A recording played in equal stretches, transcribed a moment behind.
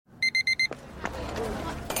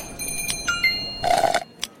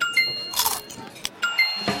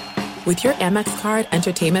With your Amex card,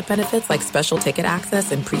 entertainment benefits like special ticket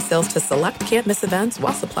access and pre-sales to select can't-miss events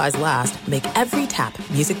while supplies last make every tap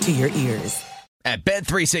music to your ears. At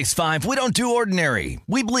Bet365, we don't do ordinary.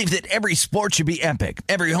 We believe that every sport should be epic.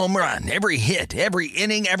 Every home run, every hit, every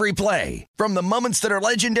inning, every play. From the moments that are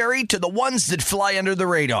legendary to the ones that fly under the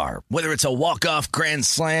radar. Whether it's a walk-off grand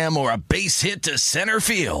slam or a base hit to center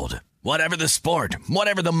field. Whatever the sport,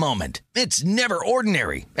 whatever the moment. It's never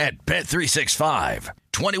ordinary at Bet365.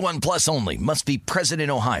 21 plus only. Must be present in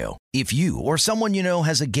Ohio. If you or someone you know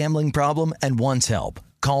has a gambling problem and wants help,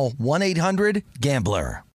 call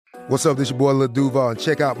 1-800-GAMBLER. What's up, this your boy Lil Duval, and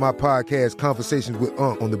check out my podcast, Conversations with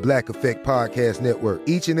Unc, on the Black Effect Podcast Network.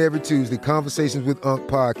 Each and every Tuesday, Conversations with Unc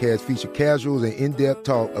podcast feature casuals and in-depth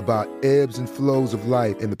talk about ebbs and flows of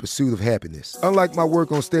life and the pursuit of happiness. Unlike my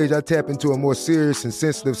work on stage, I tap into a more serious and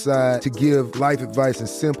sensitive side to give life advice and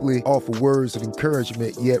simply offer words of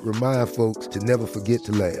encouragement, yet remind folks to never forget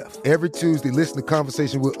to laugh. Every Tuesday, listen to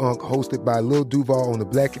Conversations with Unc, hosted by Lil Duval on the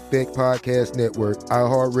Black Effect Podcast Network,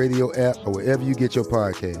 iHeartRadio app, or wherever you get your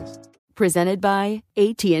podcasts. Presented by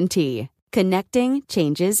AT&T. Connecting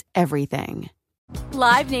changes everything.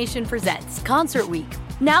 Live Nation presents Concert Week.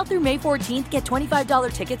 Now through May 14th, get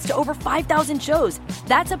 $25 tickets to over 5,000 shows.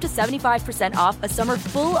 That's up to 75% off a summer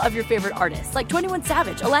full of your favorite artists like 21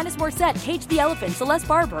 Savage, Alanis Morissette, Cage the Elephant, Celeste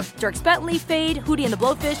Barber, Dierks Bentley, Fade, Hootie and the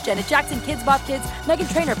Blowfish, Janet Jackson, Kidz Bop Kids,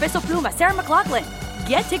 Meghan Trainor, Peso Pluma, Sarah McLachlan.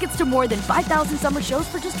 Get tickets to more than 5,000 summer shows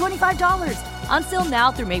for just $25. On sale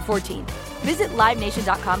now through May 14th. Visit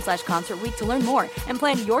LiveNation.com/Concert Week to learn more and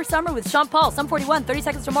plan your summer with Sean Paul, Sum 41, 30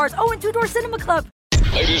 Seconds to Mars, and Two Door Cinema Club.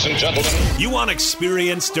 Ladies and gentlemen, you want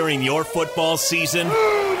experience during your football season?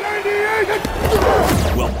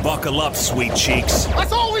 Well, buckle up, sweet cheeks.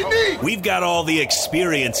 That's all we need. We've got all the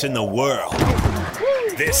experience in the world.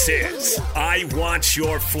 This is I Want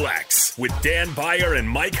Your Flex with Dan Beyer and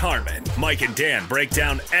Mike Harmon. Mike and Dan break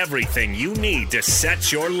down everything you need to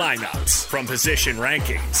set your lineups. From position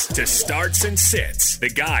rankings to starts and sits, the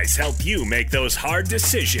guys help you make those hard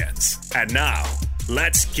decisions. And now,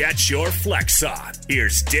 let's get your flex on.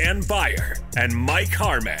 Here's Dan Beyer and Mike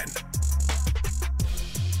Harmon.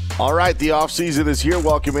 All right, the offseason is here.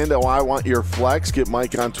 Welcome into I Want Your Flex. Get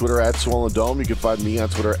Mike on Twitter at Swollen Dome. You can find me on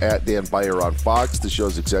Twitter at Dan Beyer on Fox. The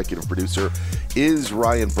show's executive producer is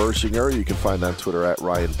Ryan Bershinger. You can find on Twitter at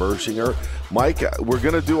Ryan Bershinger. Mike, we're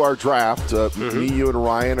going to do our draft. Me, you, and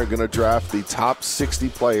Ryan are going to draft the top 60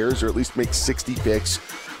 players, or at least make 60 picks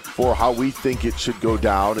for how we think it should go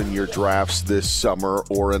down in your drafts this summer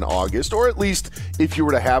or in August, or at least if you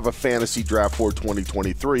were to have a fantasy draft for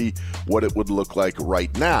 2023, what it would look like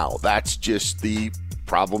right now. That's just the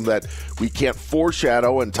problem, that we can't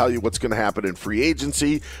foreshadow and tell you what's going to happen in free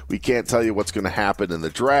agency. We can't tell you what's going to happen in the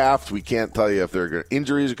draft. We can't tell you if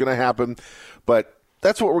injuries are going to happen. But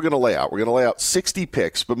that's what we're going to lay out. We're going to lay out 60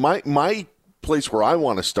 picks. But my place where I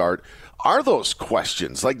want to start are those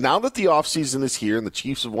questions. Like, now that the offseason is here and the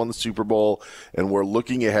Chiefs have won the Super Bowl and we're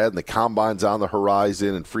looking ahead and the combine's on the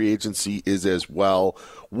horizon and free agency is as well,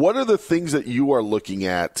 what are the things that you are looking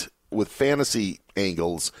at with fantasy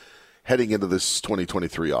angles heading into this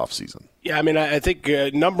 2023 offseason? Yeah, I mean, I think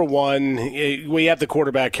number one, we have the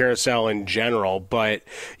quarterback carousel in general, but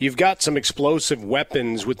you've got some explosive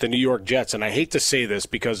weapons with the New York Jets, and I hate to say this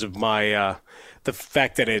because of my the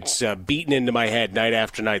fact that it's beaten into my head night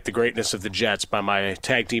after night, the greatness of the Jets by my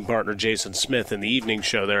tag team partner Jason Smith in the evening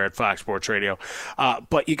show there at Fox Sports Radio.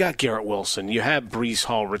 But you got Garrett Wilson. You have Breece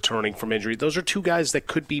Hall returning from injury. Those are two guys that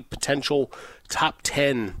could be potential top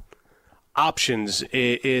 10 options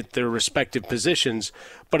at their respective positions,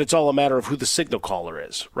 but it's all a matter of who the signal caller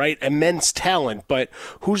is, right? Immense talent, but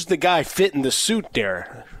who's the guy fitting the suit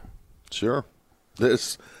there? Sure.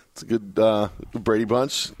 It's a good Brady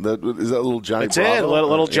Bunch. Is that little Johnny That's Bravo? That's it,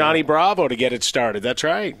 little Johnny Bravo to get it started. That's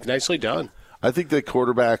right. Nicely done. I think that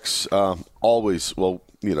quarterbacks always,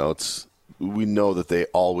 we know that they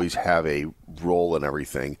always have a role in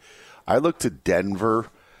everything. I look to Denver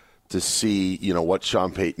to see, what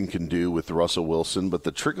Sean Payton can do with Russell Wilson, but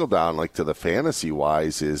the trickle down, like, to the fantasy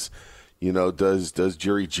wise is, does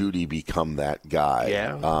Jerry Jeudy become that guy?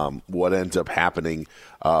 Yeah. What ends up happening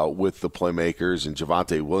with the playmakers and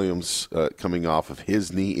Javonte Williams coming off of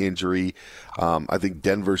his knee injury? I think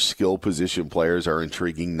Denver's skill position players are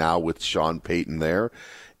intriguing now with Sean Payton there.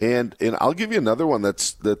 And I'll give you another one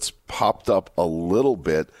that's popped up a little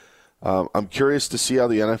bit. I'm curious to see how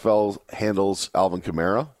the NFL handles Alvin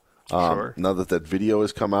Kamara. Sure. Now that video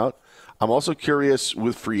has come out. I'm also curious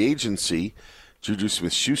with free agency. Juju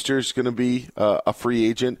Smith-Schuster is going to be a free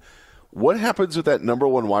agent. What happens with that number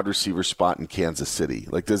one wide receiver spot in Kansas City?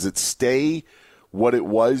 Like, does it stay what it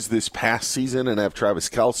was this past season and have Travis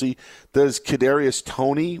Kelce? Does Kadarius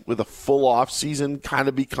Toney with a full off season kind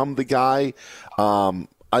of become the guy?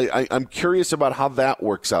 I'm curious about how that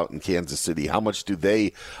works out in Kansas City. How much do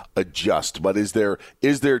they adjust? But is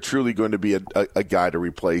there truly going to be a guy to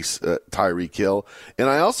replace Tyreek Hill? And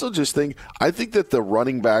I also just think that the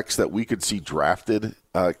running backs that we could see drafted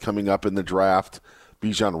coming up in the draft,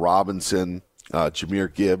 Bijan Robinson,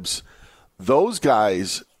 Jahmyr Gibbs, those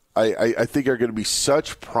guys I think are going to be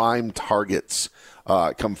such prime targets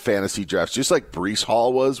come fantasy drafts, just like Breece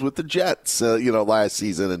Hall was with the Jets, last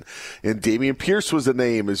season, and Dameon Pierce was a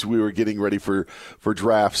name as we were getting ready for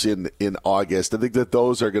drafts in August. I think that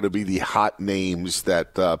those are going to be the hot names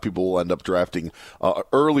that people will end up drafting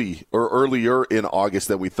earlier in August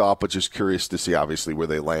than we thought, but just curious to see obviously where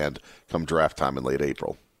they land come draft time in late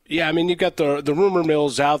April. Yeah, I mean, you've got the rumor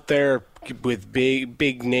mills out there with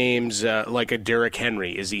big names like a Derrick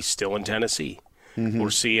Henry. Is he still in Tennessee? Mm-hmm. We're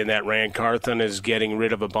seeing that Rand Carthon is getting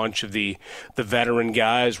rid of a bunch of the veteran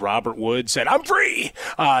guys. Robert Wood said, I'm free.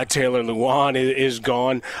 Taylor Lewan is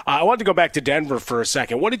gone. I wanted to go back to Denver for a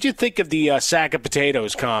second. What did you think of the sack of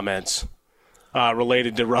potatoes comments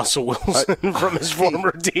related to Russell Wilson from his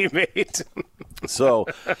former teammate? So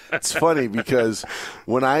it's funny because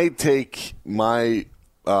when I take my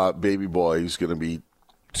baby boy, who's going to be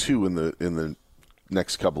 2 in the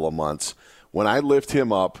next couple of months, when I lift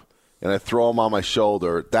him up and I throw him on my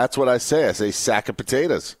shoulder, that's what I say. I say sack of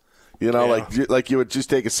potatoes. Like you would just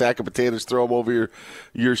take a sack of potatoes, throw them over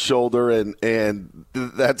your shoulder, and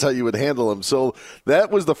that's how you would handle them. So that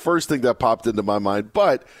was the first thing that popped into my mind.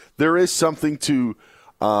 But there is something to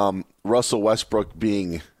Russell Westbrook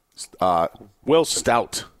being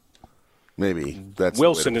stout. Maybe that's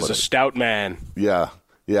Wilson is a stout man. Yeah.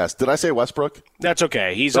 Yes. Did I say Westbrook? That's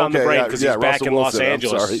okay. He's on the break because he's back in Los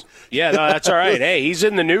Angeles. Sorry. Yeah, no, that's all right. Hey, he's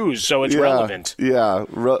in the news, so it's relevant. Yeah,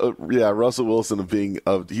 Russell Wilson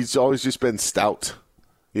he's always just been stout.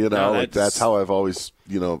 That's how I've always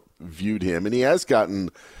viewed him, and he has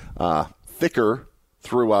gotten thicker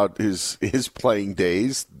throughout his playing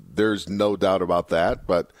days. There's no doubt about that.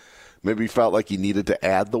 But maybe he felt like he needed to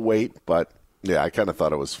add the weight. But yeah, I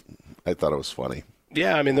thought it was funny.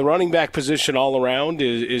 Yeah, I mean, the running back position all around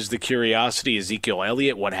is the curiosity. Ezekiel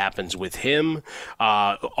Elliott, what happens with him?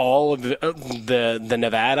 All of the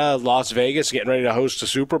Nevada, Las Vegas getting ready to host a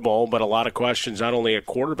Super Bowl, but a lot of questions, not only at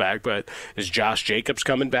quarterback, but is Josh Jacobs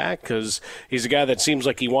coming back? Because he's a guy that seems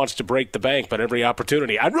like he wants to break the bank, but every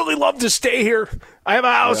opportunity. I'd really love to stay here. I have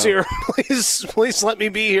a house here. Please let me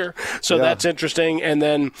be here. So that's interesting. And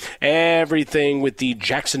then everything with the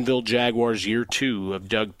Jacksonville Jaguars year 2 of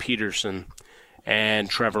Doug Peterson and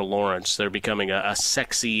Trevor Lawrence. They're becoming a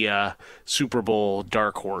sexy Super Bowl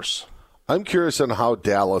dark horse. I'm curious on how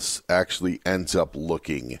Dallas actually ends up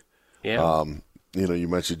looking. Yeah. You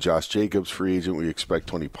mentioned Josh Jacobs, free agent. We expect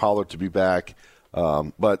Tony Pollard to be back.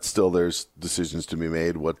 But still there's decisions to be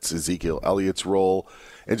made. What's Ezekiel Elliott's role?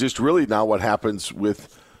 And just really now what happens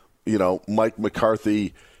with, Mike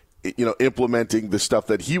McCarthy, implementing the stuff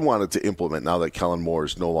that he wanted to implement now that Kellen Moore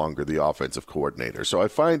is no longer the offensive coordinator. So I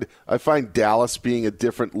find Dallas being a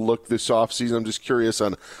different look this offseason. I'm just curious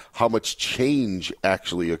on how much change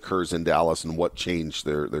actually occurs in Dallas and what change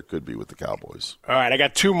there could be with the Cowboys. All right, I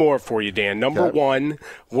got 2 more for you, Dan. Number 1,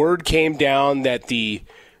 word came down that the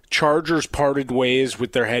Chargers parted ways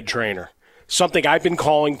with their head trainer. Something I've been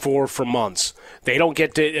calling for months. They don't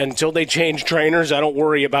get to, until they change trainers, I don't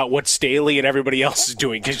worry about what Staley and everybody else is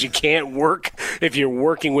doing because you can't work if you're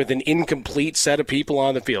working with an incomplete set of people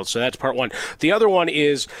on the field. So that's part 1. The other one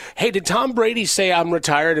is, hey, did Tom Brady say I'm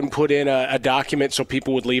retired and put in a document so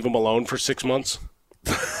people would leave him alone for 6 months?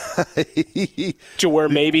 To where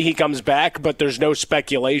maybe he comes back, but there's no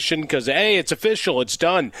speculation because, hey, it's official, it's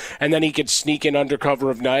done. And then he could sneak in under cover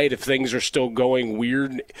of night if things are still going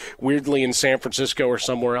weirdly in San Francisco or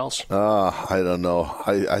somewhere else. I don't know.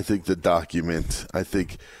 I think the document, I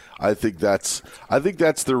think that's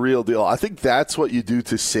the real deal. I think that's what you do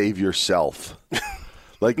to save yourself.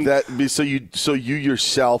 Like that, so you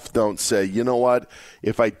yourself don't say, you know what,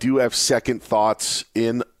 if I do have second thoughts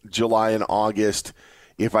in July and August,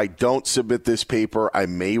 if I don't submit this paper, I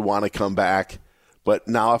may want to come back. But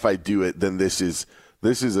now if I do it, then this is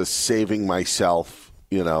a saving myself,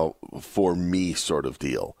 for me sort of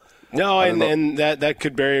deal. No, and that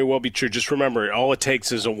could very well be true. Just remember, all it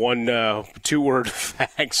takes is a 2-word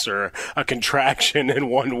fax or a contraction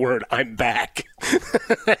and 1 word, I'm back.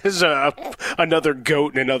 As another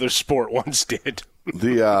GOAT in another sport once did.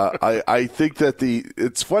 I think that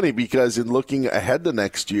it's funny because in looking ahead to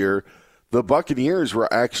next year, the Buccaneers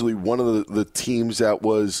were actually one of the teams that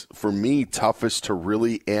was, for me, toughest to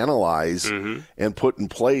really analyze and put in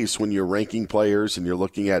place when you're ranking players and you're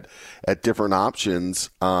looking at different options.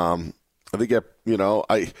 I think, I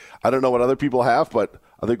don't know what other people have, but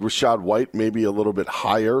I think Rachaad White maybe a little bit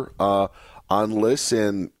higher on lists,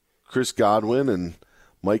 and Chris Godwin and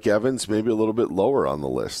Mike Evans maybe a little bit lower on the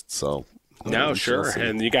list. So. No, sure.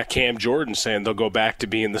 And you got Cam Jordan saying they'll go back to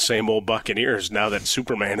being the same old Buccaneers now that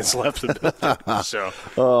Superman has left the building. So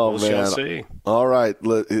we shall see. All right.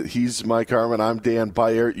 He's Mike Harmon. I'm Dan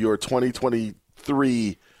Beyer. Your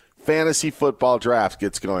 2023 fantasy football draft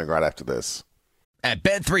gets going right after this. At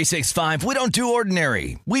Bet365, we don't do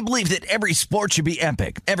ordinary. We believe that every sport should be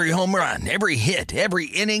epic. Every home run, every hit, every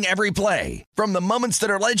inning, every play. From the moments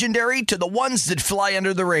that are legendary to the ones that fly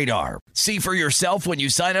under the radar. See for yourself when you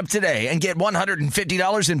sign up today and get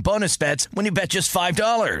 $150 in bonus bets when you bet just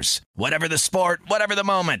 $5. Whatever the sport, whatever the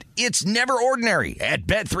moment, it's never ordinary at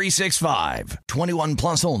Bet365. 21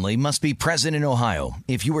 plus only. Must be present in Ohio.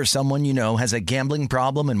 If you or someone you know has a gambling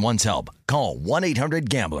problem and wants help, call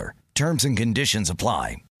 1-800-GAMBLER. Terms and conditions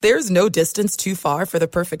apply. There's no distance too far for the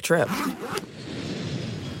perfect trip.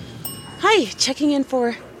 Hi, checking in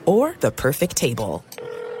for... Or the perfect table.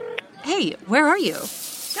 Hey, where are you?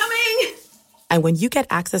 Coming! And when you get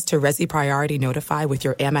access to Resi Priority Notify with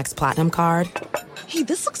your Amex Platinum card... Hey,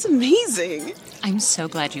 this looks amazing. I'm so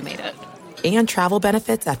glad you made it. And travel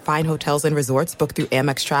benefits at fine hotels and resorts booked through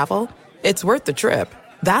Amex Travel, it's worth the trip.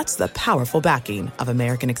 That's the powerful backing of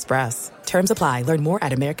American Express. Terms apply. Learn more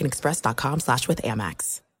at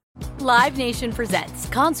americanexpress.com/withAmex. Live Nation presents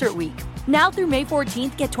Concert Week. Now through May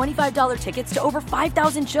 14th, get $25 tickets to over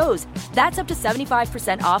 5,000 shows. That's up to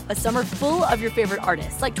 75% off a summer full of your favorite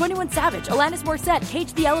artists like 21 Savage, Alanis Morissette,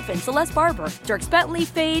 Cage the Elephant, Celeste Barber, Dierks Bentley,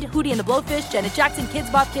 Fade, Hootie and the Blowfish, Janet Jackson,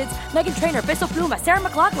 Kidz Bop Kids, Meghan Trainor, Peso Pluma, Sarah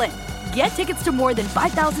McLachlan. Get tickets to more than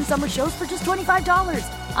 5,000 summer shows for just $25.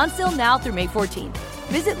 Until now through May 14th.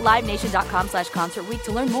 Visit LiveNation.com/Concert Week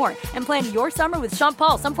to learn more and plan your summer with Sean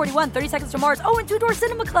Paul, Sum 41, 30 Seconds to Mars, and Two Door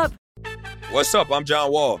Cinema Club. What's up? I'm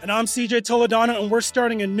John Wall. And I'm CJ Toledano, and we're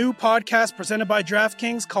starting a new podcast presented by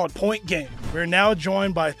DraftKings called Point Game. We're now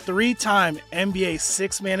joined by three-time NBA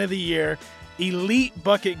Sixth Man of the Year, elite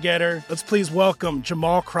bucket getter. Let's please welcome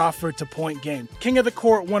Jamal Crawford to Point Game. King of the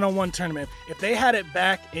Court one-on-one tournament. If they had it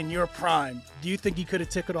back in your prime, do you think you could have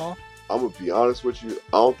took it all? I'm going to be honest with you.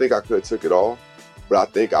 I don't think I could have took it all, but I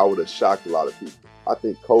think I would have shocked a lot of people. I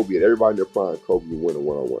think Kobe and everybody in their prime, Kobe would win a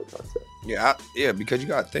one-on-one contest. Yeah, because you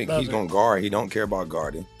got to think, he's going to guard. He don't care about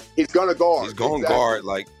guarding. He's going to guard. He's going to guard.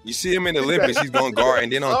 Like, you see him in the Olympics, he's going to guard.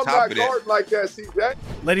 And then on top of that. Like that, see that?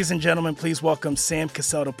 Ladies and gentlemen, please welcome Sam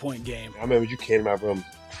Cassell to Point Game. I remember you came in my room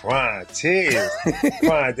crying, tears,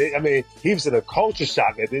 crying. I mean, he was in a culture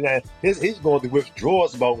shock. And then he's going through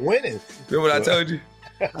withdrawals about winning. Remember what I told you?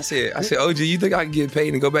 I said, OG, you think I can get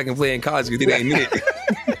paid and go back and play in college because it ain't it?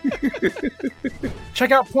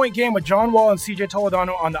 Check out Point Game with John Wall and CJ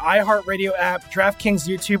Toledano on the iHeartRadio app, DraftKings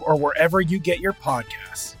YouTube, or wherever you get your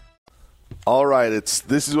podcasts. All right,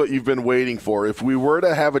 this is what you've been waiting for. If we were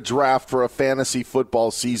to have a draft for a fantasy football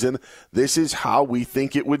season, this is how we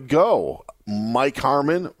think it would go. Mike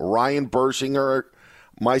Harmon, Ryan Bershinger,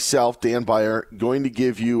 myself, Dan Beyer, going to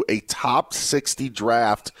give you a top 60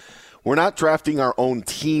 draft. We're not drafting our own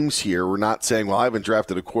teams here. We're not saying, well, I haven't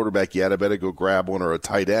drafted a quarterback yet, I better go grab one, or a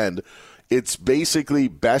tight end. It's basically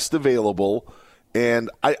best available, and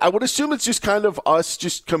I would assume it's just kind of us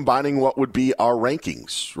just combining what would be our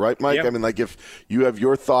rankings, right, Mike? Yep. I mean, like if you have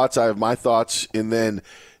your thoughts, I have my thoughts, and then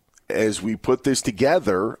as we put this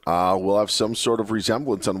together, we'll have some sort of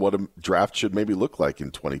resemblance on what a draft should maybe look like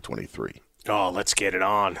in 2023. Oh, let's get it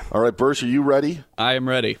on. All right, Bursch, are you ready? I am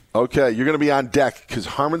ready. Okay, you're going to be on deck because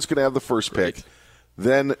Harmon's going to have the first pick.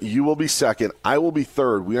 Then you will be second. I will be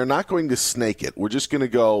third. We are not going to snake it. We're just going to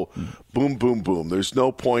go boom, boom, boom. There's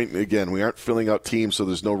no point. Again, we aren't filling out teams, so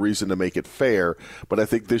there's no reason to make it fair. But I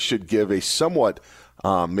think this should give a somewhat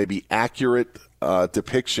maybe accurate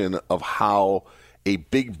depiction of how a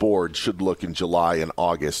big board should look in July and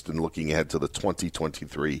August and looking ahead to the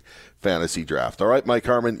 2023 fantasy draft. All right, Mike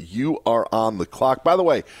Harmon, you are on the clock. By the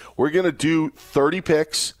way, we're going to do 30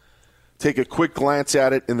 picks. Take a quick glance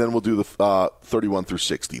at it, and then we'll do the 31 through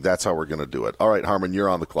 60. That's how we're going to do it. All right, Harmon, you're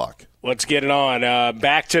on the clock. Let's get it on.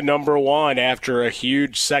 Back to number one after a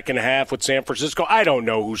huge second half with San Francisco. I don't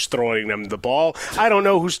know who's throwing them the ball. I don't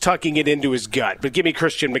know who's tucking it into his gut. But give me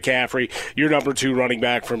Christian McCaffrey, your number two running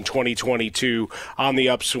back from 2022, on the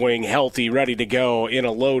upswing, healthy, ready to go in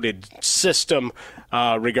a loaded system,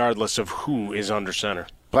 regardless of who is under center.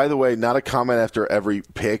 By the way, not a comment after every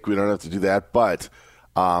pick. We don't have to do that. But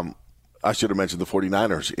I should have mentioned the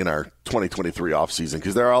 49ers in our 2023 offseason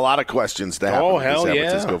because there are a lot of questions to happen with the San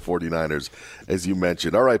Francisco 49ers, as you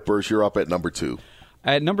mentioned. All right, Bursch, you're up at number 2.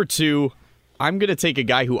 At number 2, I'm going to take a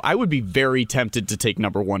guy who I would be very tempted to take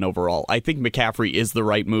number 1 overall. I think McCaffrey is the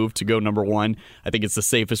right move to go number 1. I think it's the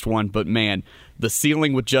safest one, but man, the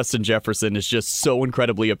ceiling with Justin Jefferson is just so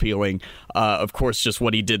incredibly appealing. Of course, just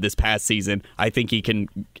what he did this past season. I think he can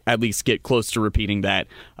at least get close to repeating that.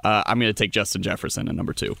 I'm going to take Justin Jefferson at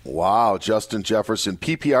number 2. Wow, Justin Jefferson.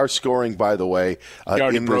 PPR scoring, by the way, he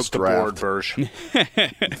already in broke this the draft. board, Bursch.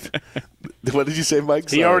 What did you say, Mike?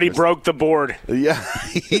 He already broke the board. Yeah,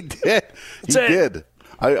 he did. He did.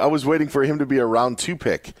 I was waiting for him to be a round 2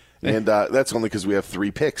 pick. And that's only because we have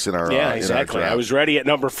 3 picks in our Yeah, exactly. In our draft. I was ready at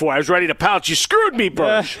number 4. I was ready to pounce. You screwed me,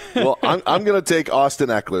 Bursch. Well, I'm going to take Austin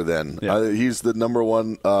Eckler then. Yeah. He's the number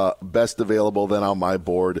 1 best available then on my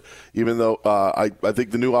board, even though I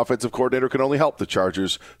think the new offensive coordinator can only help the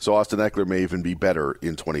Chargers, so Austin Eckler may even be better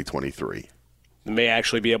in 2023. May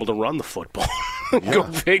actually be able to run the football. Go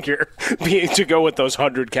figure. To go with those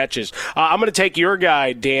 100 catches. I'm going to take your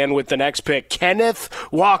guy, Dan, with the next pick, Kenneth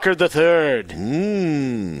Walker III.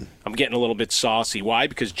 I'm getting a little bit saucy. Why?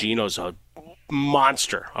 Because Geno's a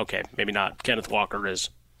monster. Okay, maybe not. Kenneth Walker is.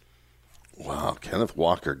 Wow, Kenneth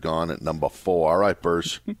Walker gone at number 4. All right,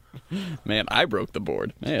 Bursch. Man, I broke the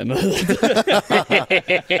board. Man.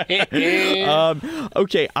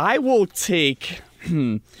 Okay, I will take...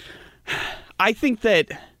 I think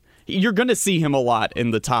that you're going to see him a lot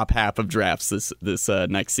in the top half of drafts this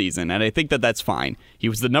next season, and I think that that's fine. He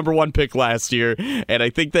was the number 1 pick last year, and I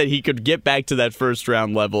think that he could get back to that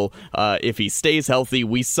first-round level if he stays healthy.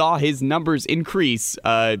 We saw his numbers increase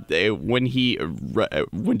when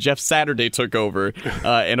Jeff Saturday took over,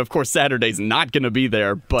 and of course Saturday's not going to be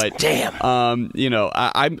there. But damn, I'm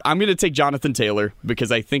going to take Jonathan Taylor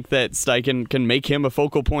because I think that Steichen can make him a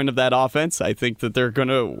focal point of that offense. I think that they're going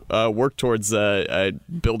to work towards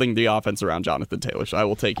building the offense around Jonathan Taylor, so I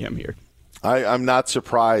will take him here. I'm not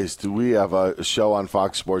surprised. We have a show on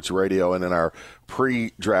Fox Sports Radio, and in our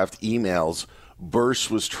pre-draft emails, Bursch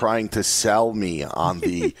was trying to sell me on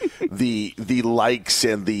the likes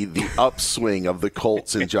and the upswing of the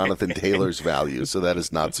Colts and Jonathan Taylor's value, so that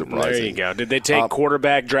is not surprising. There you go. Did they take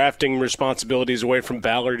quarterback drafting responsibilities away from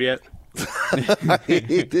Ballard yet? I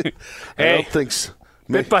don't think so.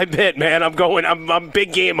 Bit by bit, man. I'm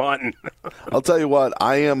big game hunting. I'll tell you what.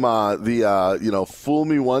 I am fool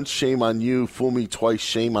me once, shame on you. Fool me twice,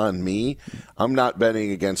 shame on me. I'm not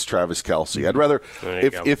betting against Travis Kelce. I'd rather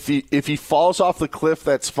if he falls off the cliff,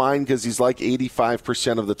 that's fine because he's like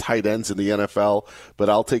 85% of the tight ends in the NFL. But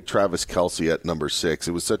I'll take Travis Kelce at number 6.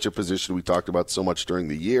 It was such a position we talked about so much during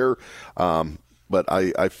the year. But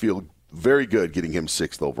I feel very good getting him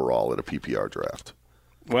 6th overall at a PPR draft.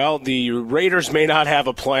 Well, the Raiders may not have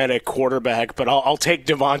a plan at quarterback, but I'll take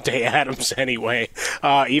Devontae Adams anyway.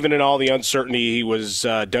 Even in all the uncertainty, he was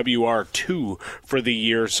WR2 for the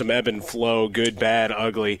year. Some ebb and flow, good, bad,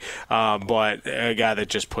 ugly, but a guy that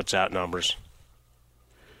just puts out numbers.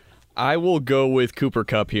 I will go with Cooper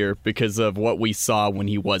Kupp here because of what we saw when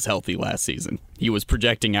he was healthy last season. He was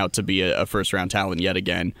projecting out to be a first-round talent yet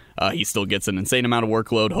again. He still gets an insane amount of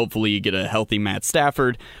workload. Hopefully you get a healthy Matt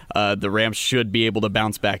Stafford. The Rams should be able to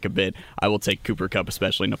bounce back a bit. I will take Cooper Kupp,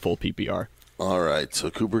 especially in a full PPR. All right, so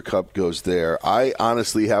Cooper Kupp goes there. I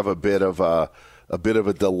honestly have a bit of a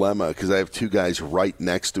dilemma because I have 2 guys right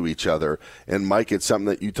next to each other. And, Mike, it's something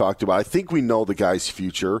that you talked about. I think we know the guy's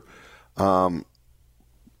future.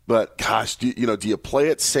 But, gosh, do you play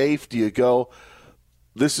it safe? Do you go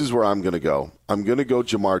 – this is where I'm going to go. I'm going to go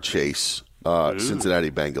Jamar Chase,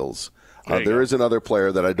 Cincinnati Bengals. There is another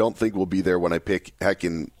player that I don't think will be there when I pick,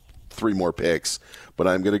 in 3 more picks. But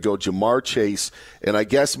I'm going to go Jamar Chase. And I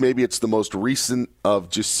guess maybe it's the most recent of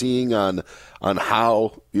just seeing on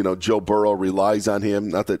how, Joe Burrow relies on him.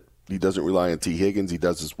 Not that he doesn't rely on T. Higgins. He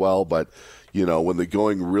does as well. But, when the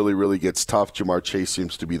going really, really gets tough, Jamar Chase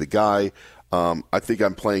seems to be the guy. I think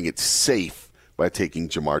I'm playing it safe by taking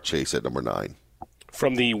Jamar Chase at number 9.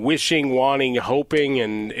 From the wishing, wanting, hoping,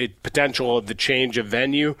 and potential of the change of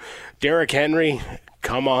venue, Derrick Henry,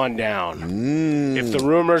 come on down. If the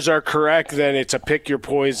rumors are correct, then it's a pick your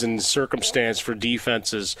poison circumstance for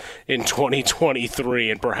defenses in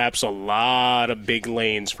 2023 and perhaps a lot of big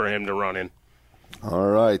lanes for him to run in. All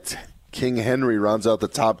right. King Henry rounds out the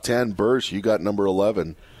top 10. Bursch, you got number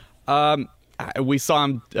 11. we saw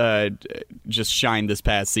him just shine this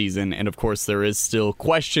past season, and of course there is still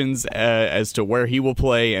questions as to where he will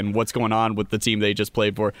play and what's going on with the team they just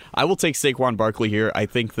played for. I will take Saquon Barkley here. I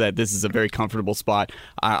think that this is a very comfortable spot.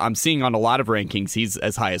 I'm seeing on a lot of rankings he's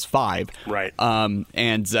as high as 5. Right.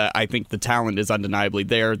 And I think the talent is undeniably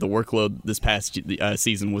there. The workload this past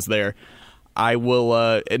season was there. I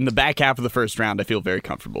will, in the back half of the first round, I feel very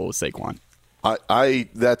comfortable with Saquon.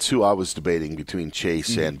 That's who I was debating between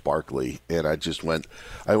Chase and Barkley, and I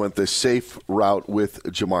went the safe route with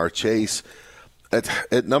Jamar Chase.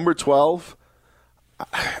 At number 12,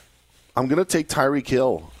 I'm going to take Tyreek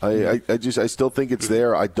Hill. I still think it's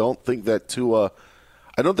there. I don't think Tua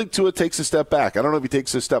takes a step back. I don't know if he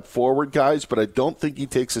takes a step forward, guys, but I don't think he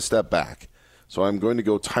takes a step back. So I'm going to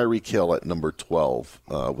go Tyreek Hill at number 12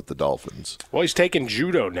 with the Dolphins. Well, he's taking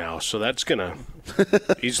judo now, so that's going to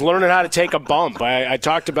 – he's learning how to take a bump. I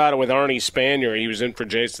talked about it with Arnie Spanier. He was in for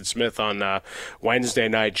Jason Smith on Wednesday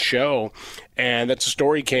night show, and that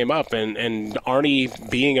story came up. And Arnie,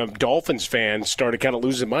 being a Dolphins fan, started kind of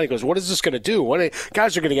losing mind. He goes, what is this going to do?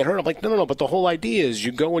 Guys are going to get hurt. I'm like, no, but the whole idea is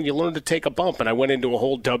you go and you learn to take a bump. And I went into a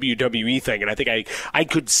whole WWE thing, and I think I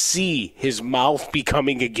could see his mouth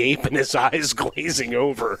becoming agape and his eyes glazing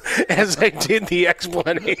over as I did the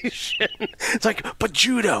explanation. It's like, but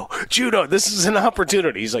judo, this is an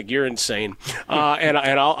opportunity. He's like, you're insane. And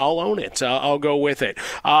I'll own it. I'll go with it.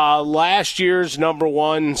 Last year's number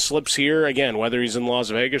 1 slips here again, whether he's in Las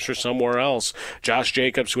Vegas or somewhere else. Josh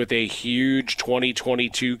Jacobs with a huge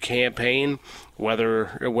 2022 campaign.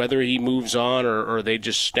 Whether he moves on or they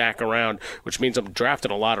just stack around, which means I'm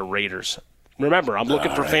drafting a lot of Raiders. Remember, I'm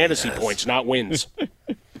looking for fantasy points, not wins.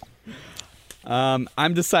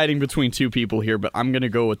 I'm deciding between 2 people here, but I'm going to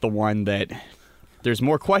go with the one that there's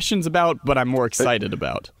more questions about, but I'm more excited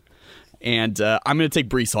about. And I'm going to take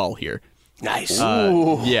Breece Hall here. Nice.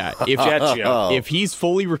 Yeah. If he's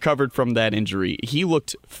fully recovered from that injury, he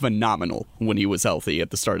looked phenomenal when he was healthy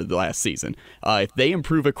at the start of the last season. If they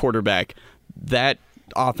improve at quarterback, that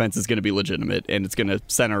offense is going to be legitimate, and it's going to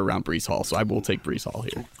center around Breece Hall. So I will take Breece Hall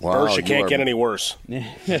here. Wow, Bursch, can't get any worse.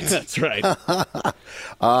 That's right.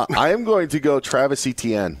 I am going to go Travis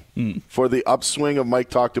Etienne for the upswing of Mike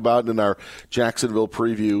talked about in our Jacksonville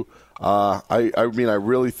preview. I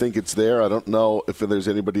really think it's there. I don't know if there's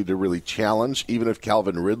anybody to really challenge, even if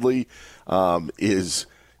Calvin Ridley is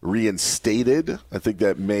reinstated. I think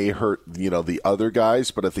that may hurt, the other guys,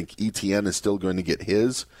 but I think Etienne is still going to get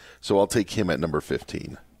his. So I'll take him at number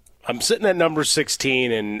 15. I'm sitting at number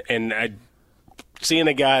 16, and I seeing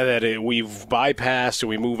a guy that we've bypassed and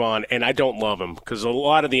we move on, and I don't love him because a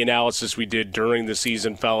lot of the analysis we did during the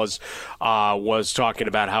season, fellas, was talking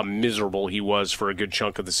about how miserable he was for a good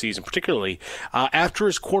chunk of the season, particularly after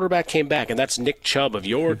his quarterback came back, and that's Nick Chubb of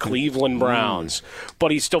your Cleveland Browns.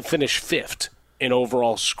 But he still finished 5th in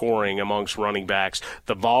overall scoring amongst running backs.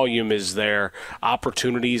 The volume is there.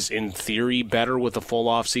 Opportunities, in theory, better with a full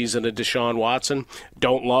offseason of Deshaun Watson.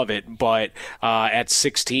 Don't love it, but at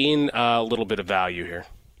 16, a little bit of value here.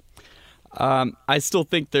 I still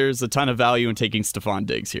think there's a ton of value in taking Stephon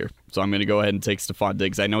Diggs here. So I'm going to go ahead and take Stephon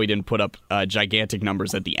Diggs. I know he didn't put up gigantic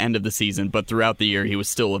numbers at the end of the season, but throughout the year, he was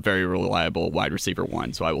still a very reliable wide receiver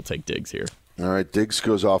 1. So I will take Diggs here. All right, Diggs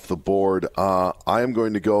goes off the board. I am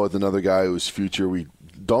going to go with another guy whose future we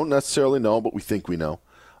don't necessarily know, but we think we know.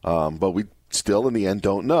 But we still, in the end,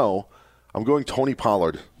 don't know. I'm going Tony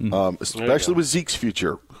Pollard, especially with Zeke's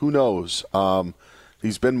future. Who knows?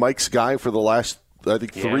 He's been Mike's guy for the last, I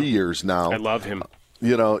think, 3 years now. I love him.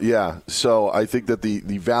 So I think that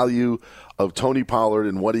the value of Tony Pollard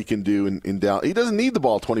and what he can do in down. He doesn't need the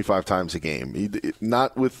ball 25 times a game.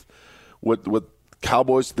 Not with what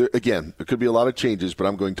Cowboys, again, there could be a lot of changes, but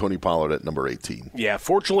I'm going Tony Pollard at number 18. Yeah,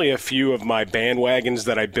 fortunately, a few of my bandwagons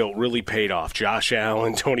that I built really paid off. Josh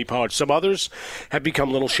Allen, Tony Pollard. Some others have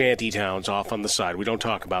become little shanty towns off on the side. We don't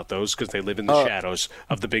talk about those because they live in the shadows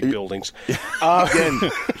of the big buildings. Again,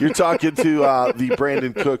 you're talking to the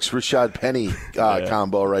Brandon Cooks, Rashad Penny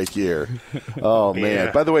combo right here. Oh, man.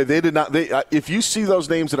 Yeah. By the way, they did not. If you see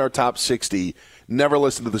those names in our top 60, never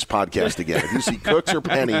listen to this podcast again. If you see Cooks or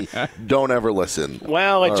Penny, don't ever listen.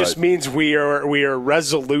 Well, it just means we are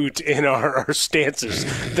resolute in our stances.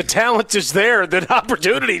 The talent is there. The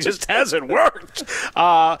opportunity just hasn't worked.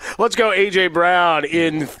 Let's go A.J. Brown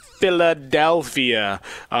in Philadelphia.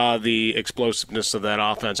 The explosiveness of that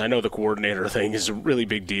offense. I know the coordinator thing is a really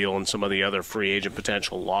big deal and some of the other free agent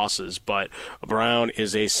potential losses, but Brown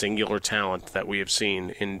is a singular talent that we have seen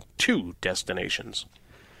in 2 destinations.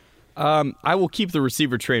 I will keep the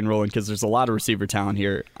receiver train rolling because there's a lot of receiver talent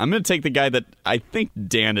here. I'm going to take the guy that I think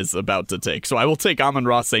Dan is about to take. So I will take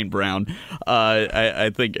Amon-Ra St. Brown.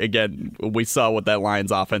 I think, again, we saw what that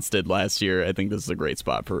Lions offense did last year. I think this is a great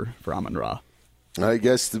spot for Amon-Ra. I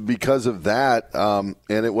guess because of that, and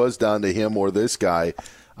it was down to him or this guy,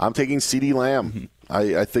 I'm taking CeeDee Lamb.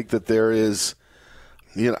 I think that there is,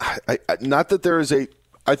 I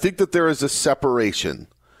think that there is a separation.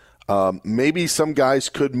 Maybe some guys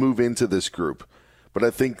could move into this group, but I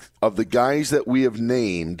think of the guys that we have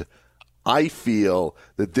named, I feel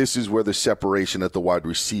that this is where the separation at the wide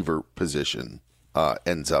receiver position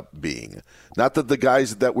ends up being. Not that the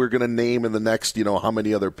guys that we're going to name in the next, how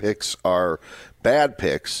many other picks are bad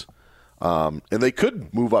picks, and they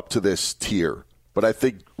could move up to this tier, but I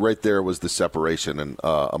think right there was the separation, and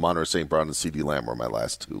Amon-Ra St. Brown and CeeDee Lamb were my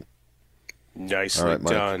last two. Nicely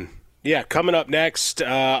done. Yeah, coming up next,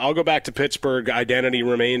 I'll go back to Pittsburgh. Identity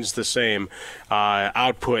remains the same.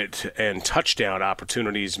 Output and touchdown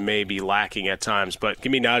opportunities may be lacking at times, but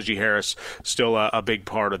give me Najee Harris, still a big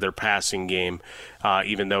part of their passing game,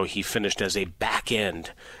 even though he finished as a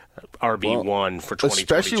back-end RB1 for 2022.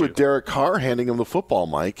 Especially with Derek Carr handing him the football,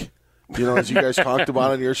 Mike. As you guys talked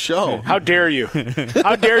about on your show. How dare you?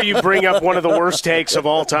 How dare you bring up one of the worst takes of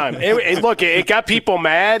all time? Look, it got people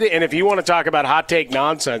mad, and if you want to talk about hot take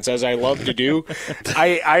nonsense, as I love to do,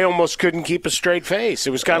 I almost couldn't keep a straight face. It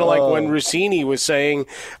was kind of like when Rossini was saying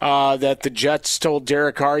that the Jets told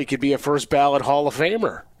Derek Carr he could be a first-ballot Hall of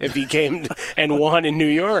Famer if he came and won in New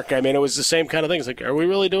York. I mean, it was the same kind of thing. It's like, are we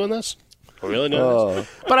really doing this? Really nice.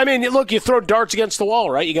 But, I mean, look, you throw darts against the wall,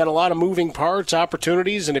 right? You got a lot of moving parts,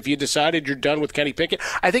 opportunities, and if you decided you're done with Kenny Pickett,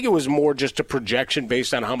 I think it was more just a projection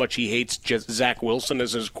based on how much he hates Zach Wilson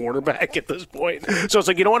as his quarterback at this point. So it's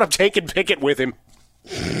like, you know what? I'm taking Pickett with him.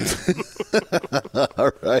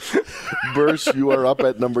 All right. Bursch, you are up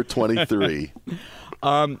at number 23.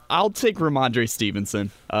 I'll take Ramondre Stevenson.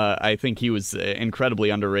 I think he was incredibly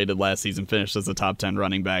underrated last season, finished as a top 10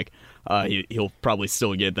 running back. He'll probably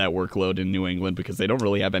still get that workload in New England because they don't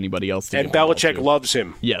really have anybody else to And Belichick loves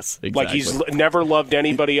him. Yes, exactly. Like he's never loved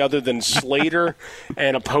anybody other than Slater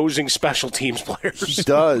and opposing special teams players. He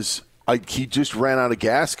does. He just ran out of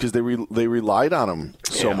gas because they relied on him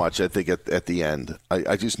so much, I think, at the end.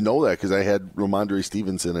 I just know that because I had Ramondre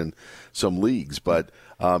Stevenson in some leagues. But,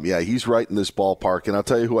 he's right in this ballpark. And I'll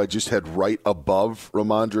tell you who I just had right above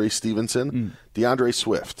Ramondre Stevenson, DeAndre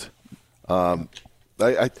Swift. The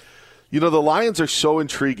Lions are so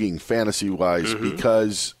intriguing fantasy-wise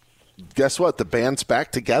because guess what? The band's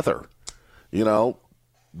back together.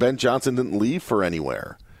 Ben Johnson didn't leave for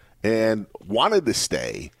anywhere and wanted to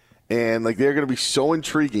stay. And, they're going to be so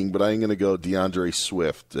intriguing, but I'm going to go DeAndre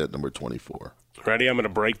Swift at number 24. Ready? I'm going to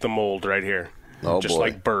break the mold right here. Just boy.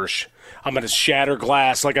 Like Bursch. I'm going to shatter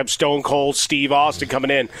glass like I'm Stone Cold Steve Austin coming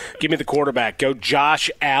in. Give me the quarterback. Go Josh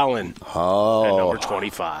Allen at number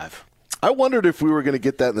 25. I wondered if we were going to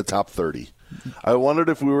get that in the top 30. I wondered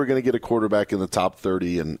if we were going to get a quarterback in the top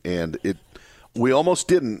 30, and we almost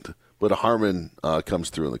didn't, but Harmon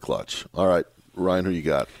comes through in the clutch. All right, Ryan, who you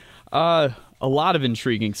got? A lot of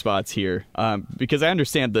intriguing spots here because I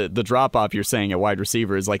understand the drop-off you're saying at wide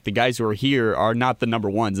receiver is like the guys who are here are not the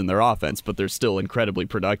number ones in their offense, but they're still incredibly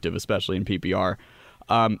productive, especially in PPR.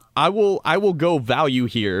 I will go value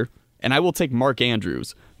here, and I will take Mark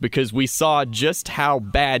Andrews because we saw just how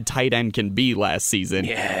bad tight end can be last season.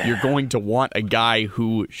 Yeah. You're going to want a guy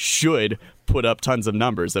who should put up tons of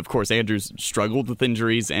numbers. Of course, Andrews struggled with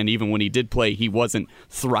injuries, and even when he did play, he wasn't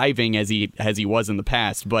thriving as he was in the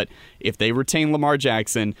past. But if they retain Lamar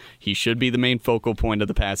Jackson, he should be the main focal point of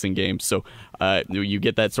the passing game. So you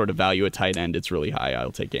get that sort of value at tight end. It's really high.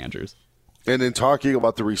 I'll take Andrews. And in talking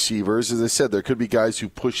about the receivers, as I said, there could be guys who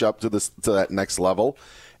push up to that next level,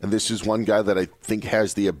 and this is one guy that I think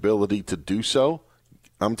has the ability to do so.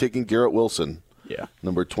 I'm taking Garrett Wilson. Yeah.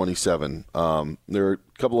 Number 27. There are a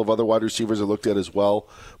couple of other wide receivers I looked at as well,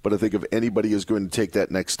 but I think if anybody is going to take that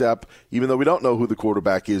next step, even though we don't know who the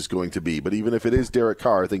quarterback is going to be, but even if it is Derek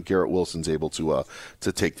Carr, I think Garrett Wilson's able to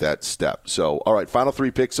take that step. So, all right, final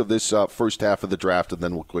three picks of this first half of the draft, and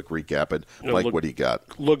then we'll quick recap it. Mike, what do you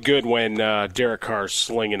got? Look good when Derek Carr's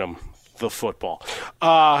slinging them the football.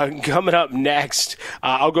 Coming up next,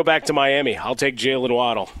 I'll go back to Miami. I'll take Jalen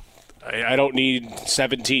Waddle. I don't need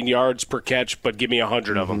 17 yards per catch, but give me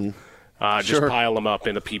 100 of them. Just pile them up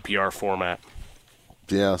in a PPR format.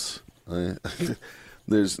 Yes.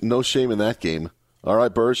 There's no shame in that game. All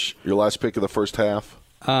right, Bursch, your last pick of the first half.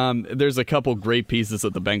 There's a couple great pieces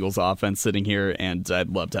of the Bengals offense sitting here, and I'd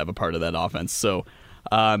love to have a part of that offense. So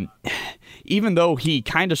Even though he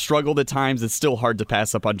kind of struggled at times, it's still hard to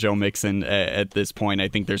pass up on Joe Mixon at this point. I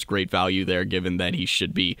think there's great value there, given that he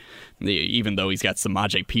should be, even though he's got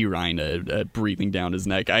Samaje Perine breathing down his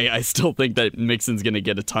neck. I still think that Mixon's going to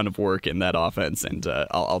get a ton of work in that offense, and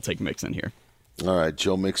I'll take Mixon here. All right,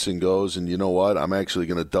 Joe Mixon goes, and you know what? I'm actually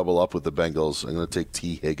going to double up with the Bengals. I'm going to take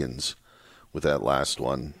T. Higgins with that last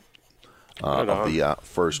one of the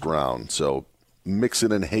first round. So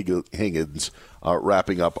Mixon and Higgins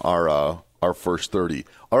wrapping up our first 30.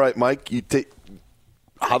 All right, Mike, you take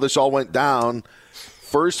how this all went down.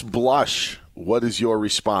 First blush, what is your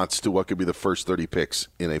response to what could be the first 30 picks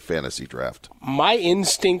in a fantasy draft? My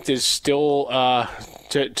instinct is still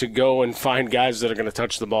to go and find guys that are going to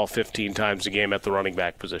touch the ball 15 times a game at the running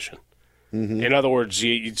back position. Mm-hmm. In other words,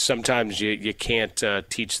 sometimes you can't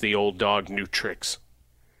teach the old dog new tricks.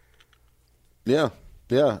 Yeah,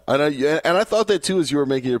 and I thought that too as you were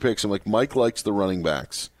making your picks. I'm like, Mike likes the running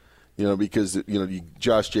backs, because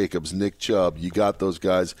Josh Jacobs, Nick Chubb, you got those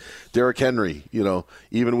guys. Derrick Henry,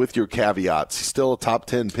 even with your caveats, he's still a top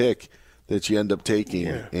 10 pick that you end up taking.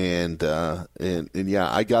 Yeah. And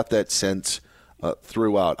I got that sense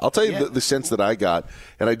throughout. I'll tell you the sense that I got,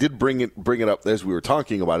 and I did bring it up as we were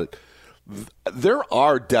talking about it. There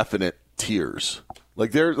are definite tiers.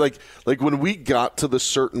 Like there, like when we got to the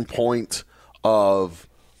certain point of,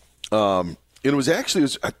 it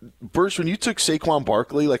was Burst, when you took Saquon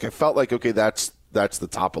Barkley, like I felt like, okay, that's the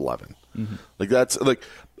top 11. Mm-hmm. Like that's like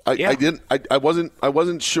I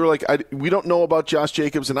wasn't sure. Like we don't know about Josh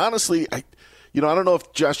Jacobs, and honestly, I don't know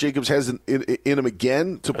if Josh Jacobs has in him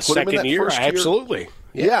again to put him in that first year. Absolutely.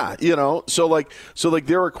 Yeah, so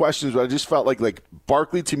there were questions, but I just felt like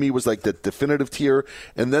Barkley to me was like the definitive tier,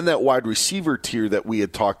 and then that wide receiver tier that we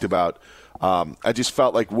had talked about. I just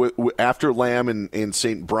felt like after Lamb and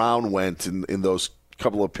St. Brown went in those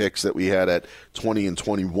couple of picks that we had at 20 and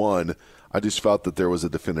 21, I just felt that there was a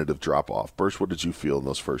definitive drop-off. Bursch, what did you feel in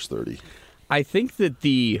those first 30? I think that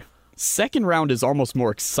the second round is almost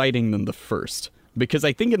more exciting than the first, because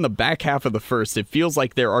I think in the back half of the first, it feels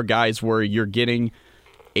like there are guys where you're getting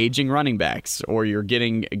aging running backs, or you're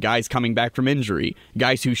getting guys coming back from injury,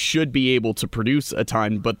 guys who should be able to produce a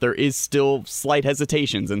ton, but there is still slight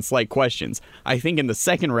hesitations and slight questions. I think in the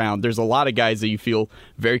second round, there's a lot of guys that you feel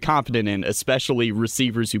very confident in, especially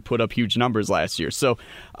receivers who put up huge numbers last year. So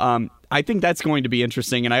I think that's going to be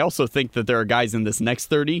interesting, and I also think that there are guys in this next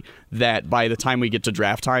 30 that by the time we get to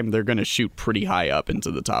draft time, they're going to shoot pretty high up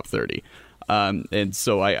into the top 30. And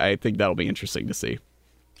so I think that'll be interesting to see.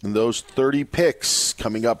 And those 30 picks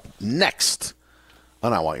coming up next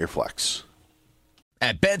on I Want Your Flex.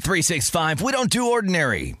 At Bet365, we don't do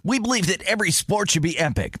ordinary. We believe that every sport should be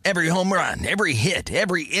epic. Every home run, every hit,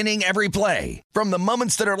 every inning, every play. From the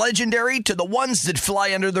moments that are legendary to the ones that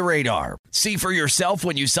fly under the radar. See for yourself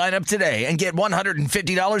when you sign up today and get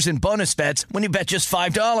 $150 in bonus bets when you bet just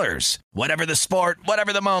 $5. Whatever the sport,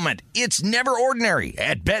 whatever the moment, it's never ordinary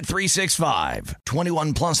at Bet365.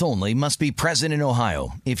 21 plus only. Must be present in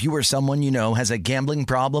Ohio. If you or someone you know has a gambling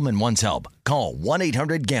problem and wants help, call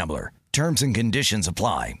 1-800-GAMBLER. Terms and conditions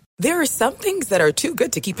apply. There are some things that are too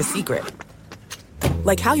good to keep a secret.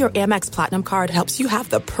 Like how your Amex Platinum card helps you have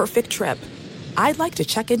the perfect trip. I'd like to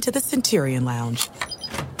check into the Centurion Lounge.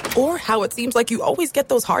 Or how it seems like you always get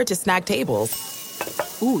those hard-to-snag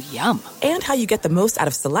tables. Ooh, yum. And how you get the most out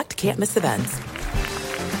of select can't-miss events.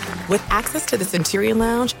 With access to the Centurion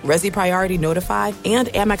Lounge, Resi Priority Notify, and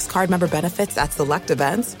Amex card member benefits at select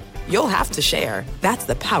events, you'll have to share. That's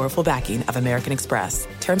the powerful backing of American Express.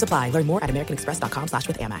 Terms apply. Learn more at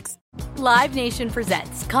americanexpress.com/withAmex. Live Nation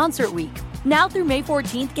presents Concert Week. Now through May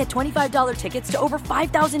 14th, get $25 tickets to over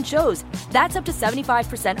 5,000 shows. That's up to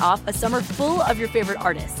 75% off a summer full of your favorite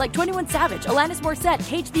artists like 21 Savage, Alanis Morissette,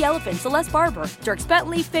 Cage the Elephant, Celeste Barber, Dierks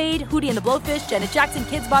Bentley, Fade, Hootie and the Blowfish, Janet Jackson,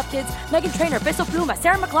 Kidz Bop Kids, Meghan Trainor, Bissell Pluma,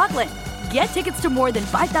 Sarah McLachlan. Get tickets to more than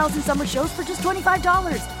 5,000 summer shows for just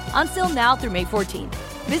 $25. Until now through May 14th.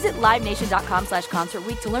 Visit LiveNation.com/Concert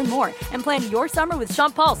Week to learn more and plan your summer with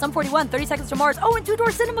Sean Paul, Sum 41, 30 Seconds to Mars, and Two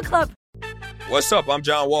Door Cinema Club. What's up? I'm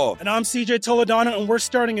John Wall. And I'm CJ Toledano, and we're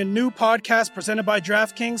starting a new podcast presented by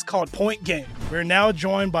DraftKings called Point Game. We're now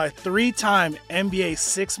joined by three-time NBA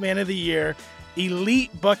Sixth Man of the Year,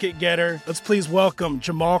 elite bucket getter. Let's please welcome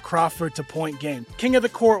Jamal Crawford to Point Game. King of the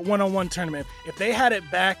Court one-on-one tournament. If they had it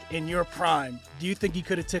back in your prime, do you think you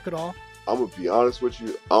could have took it all? I'm going to be honest with you.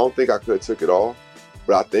 I don't think I could have took it all.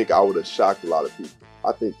 But I think I would have shocked a lot of people.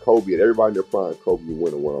 I think Kobe and everybody in their prime, Kobe would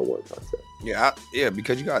win a one-on-one contest. Yeah,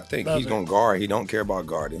 because you got to think he's going to guard. He don't care about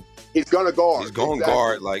guarding. He's going to guard. He's going to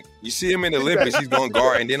guard. Like, you see him in the Olympics, he's going to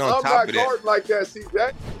guard. And then on top of that. Like that,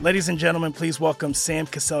 CJ. Ladies and gentlemen, please welcome Sam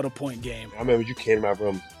Cassell to Point Game. I remember you came to my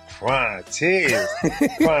room crying, tears,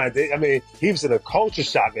 crying. I mean, he was in a culture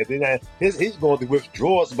shock. And then he's going through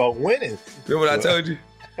withdrawals about winning. Remember what I told you?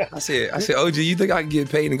 I said, OG, you think I can get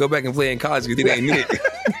paid and go back and play in college because it ain't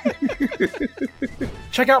it?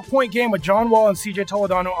 Check out Point Game with John Wall and CJ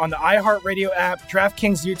Toledano on the iHeartRadio app,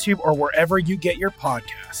 DraftKings YouTube, or wherever you get your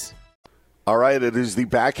podcasts. All right, it is the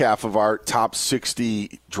back half of our top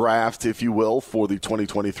 60 draft, if you will, for the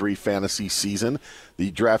 2023 fantasy season.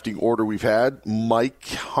 The drafting order we've had, Mike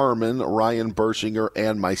Harmon, Ryan Bershinger,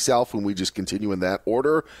 and myself, and we just continue in that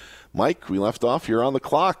order. Mike, we left off. You're on the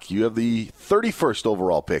clock. You have the 31st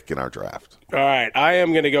overall pick in our draft. All right, I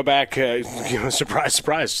am going to go back, surprise,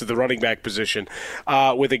 surprise, to the running back position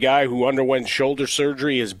with a guy who underwent shoulder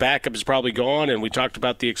surgery. His backup is probably gone, and we talked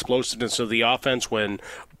about the explosiveness of the offense when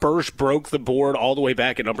Bursch broke the board all the way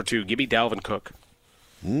back at number 2. Give me Dalvin Cook.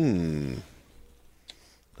 Dalvin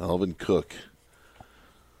Cook.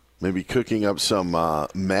 Maybe cooking up some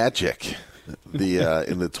magic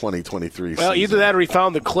in the 2023 Well, season. either that or he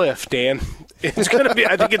found the cliff, Dan. It's going to be.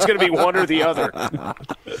 I think it's going to be one or the other.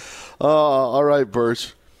 All right,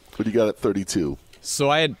 Bursch. What do you got at 32?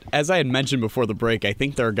 So as I had mentioned before the break, I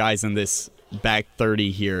think there are guys in this back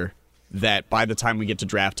 30 here that by the time we get to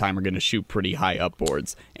draft time are going to shoot pretty high up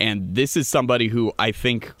boards. And this is somebody who I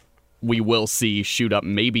think we will see shoot up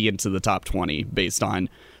maybe into the top 20 based on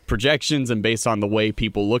projections and based on the way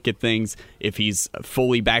people look at things. If he's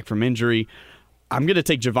fully back from injury, I'm going to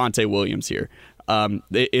take Javonte Williams here.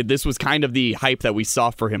 This was kind of the hype that we saw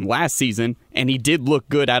for him last season, and he did look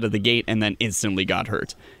good out of the gate and then instantly got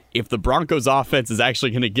hurt. If the Broncos offense is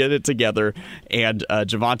actually going to get it together and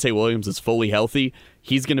Javonte Williams is fully healthy,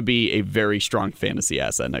 he's going to be a very strong fantasy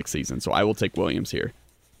asset next season. So I will take Williams here.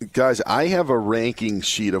 Guys, I have a ranking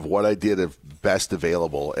sheet of what I did of best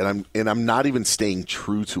available, and I'm not even staying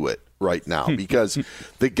true to it right now because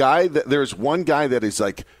there's one guy that is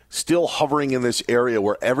like still hovering in this area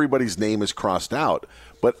where everybody's name is crossed out,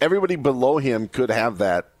 but everybody below him could have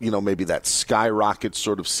that, maybe that skyrocket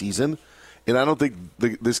sort of season. And I don't think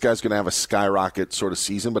this guy's going to have a skyrocket sort of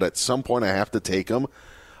season, but at some point I have to take him.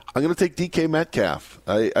 I'm going to take DK Metcalf.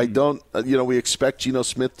 I don't, we expect Geno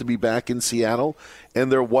Smith to be back in Seattle,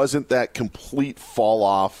 and there wasn't that complete fall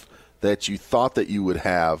off that you thought that you would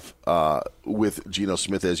have with Geno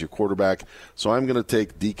Smith as your quarterback. So I'm going to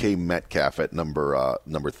take DK Metcalf at number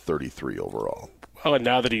 33 overall. Well, and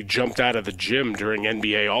now that he jumped out of the gym during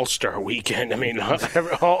NBA All-Star Weekend, I mean,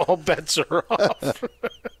 all bets are off.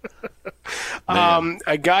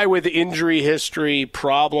 A guy with injury history,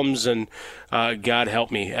 problems, and God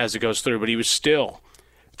help me as it goes through, but he was still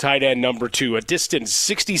tight end number 2, a distant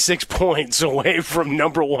 66 points away from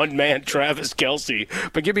number 1 man Travis Kelce.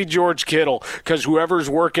 But give me George Kittle, because whoever's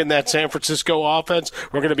working that San Francisco offense,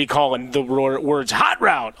 we're going to be calling the words hot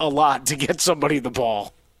route a lot to get somebody the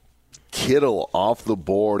ball. Kittle off the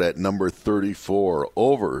board at number 34,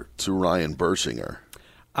 over to Ryan Bershinger.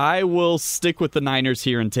 I will stick with the Niners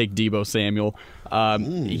here and take Deebo Samuel.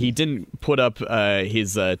 He didn't put up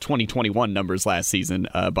his 2021 numbers last season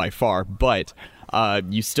by far, but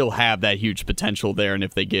you still have that huge potential there, and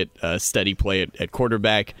if they get steady play at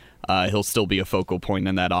quarterback, he'll still be a focal point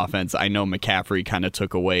in that offense. I know McCaffrey kind of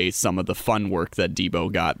took away some of the fun work that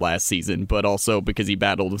Deebo got last season, but also because he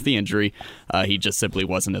battled with the injury, he just simply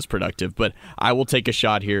wasn't as productive. But I will take a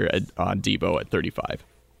shot here on Deebo at 35.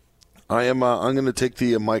 I'm going to take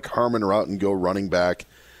the Mike Harmon route and go running back.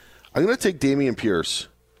 I'm going to take Dameon Pierce.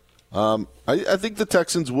 I think the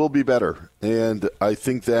Texans will be better, and I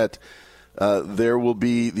think that there will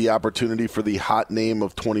be the opportunity for the hot name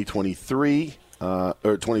of 2023 or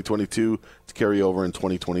 2022 to carry over in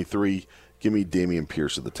 2023. Give me Dameon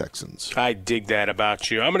Pierce of the Texans. I dig that about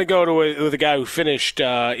you. I'm going to go with a guy who finished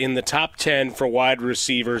in the top 10 for wide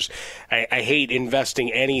receivers. I hate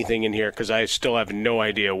investing anything in here because I still have no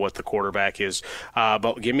idea what the quarterback is.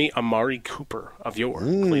 But give me Amari Cooper of your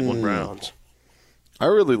Cleveland Browns. I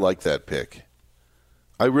really like that pick.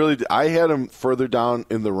 I had him further down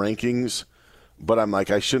in the rankings, but I'm like,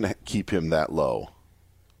 I shouldn't keep him that low.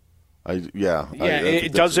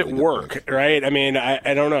 It doesn't work, right? I mean,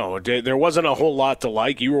 I don't know. There wasn't a whole lot to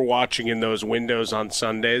like. You were watching in those windows on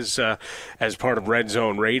Sundays as part of Red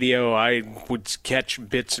Zone Radio. I would catch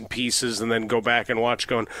bits and pieces and then go back and watch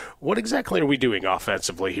going, what exactly are we doing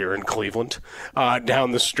offensively here in Cleveland down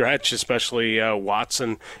the stretch, especially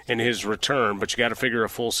Watson in his return. But you got to figure a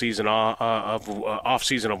full season off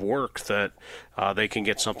season of work that they can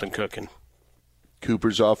get something cooking.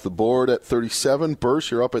 Cooper's off the board at 37.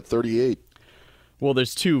 Bursch, you're up at 38. Well,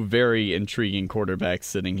 there's two very intriguing quarterbacks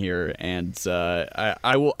sitting here, and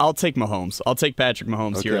I'll take Mahomes. I'll take Patrick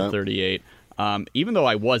Mahomes here at 38. Even though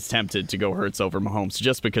I was tempted to go Hurts over Mahomes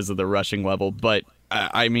just because of the rushing level, but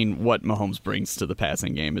I mean, what Mahomes brings to the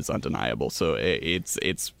passing game is undeniable. So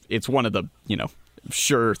it's one of the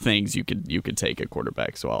sure things you could take at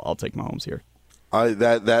quarterback. So I'll take Mahomes here.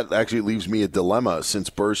 That actually leaves me a dilemma,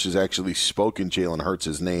 since Bursch has actually spoken Jalen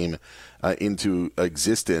Hurts' name into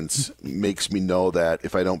existence. Makes me know that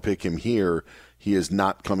if I don't pick him here, he is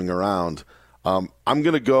not coming around. I'm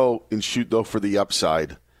going to go and shoot, though, for the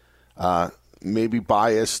upside. Maybe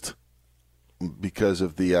biased because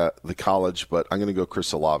of the college, but I'm going to go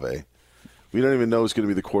Chris Olave. We don't even know who's going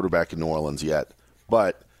to be the quarterback in New Orleans yet,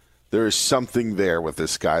 but there is something there with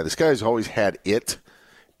this guy. This guy's always had it.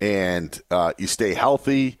 And you stay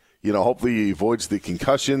healthy. Hopefully he avoids the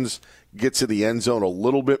concussions, gets to the end zone a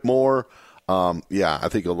little bit more. I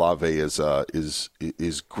think Olave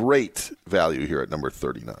is great value here at number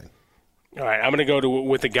 39. All right, I'm going to go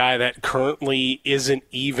with a guy that currently isn't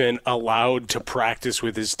even allowed to practice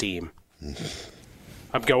with his team.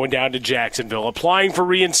 I'm going down to Jacksonville, applying for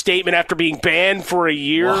reinstatement after being banned for a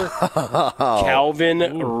year. Wow.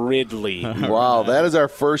 Calvin Ridley. Wow, that is our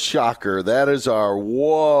first shocker. That is our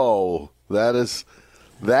whoa. That is,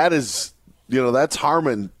 that's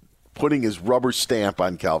Harmon putting his rubber stamp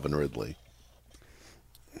on Calvin Ridley.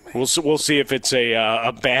 We'll see if it's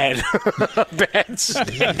a bad bad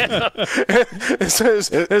stamp. This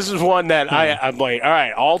is one that I'm like, all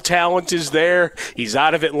right, all talent is there. He's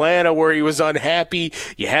out of Atlanta where he was unhappy.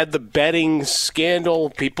 You had the betting scandal.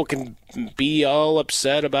 People can be all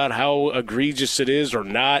upset about how egregious it is or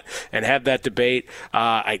not and have that debate.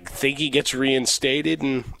 I think he gets reinstated,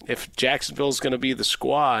 and if Jacksonville's going to be the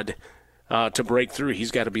squad to break through,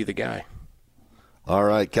 he's got to be the guy. All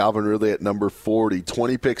right, Calvin Ridley at number 40.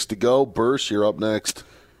 20 picks to go. Bursch, you're up next.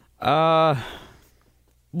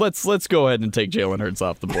 Let's go ahead and take Jalen Hurts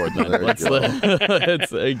off the board then.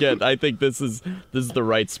 Again, I think this is the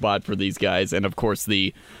right spot for these guys, and of course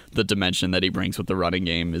the dimension that he brings with the running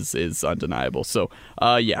game is undeniable. So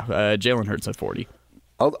Jalen Hurts at 40.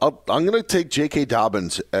 I'm going to take J.K.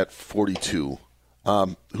 Dobbins at 42.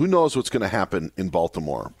 Who knows what's going to happen in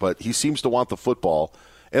Baltimore, but he seems to want the football.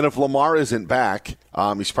 And if Lamar isn't back,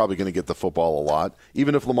 he's probably going to get the football a lot.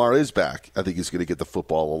 Even if Lamar is back, I think he's going to get the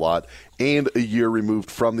football a lot. And a year removed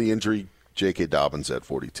from the injury, J.K. Dobbins at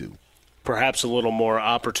 42. Perhaps a little more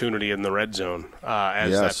opportunity in the red zone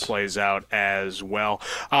as that plays out as well.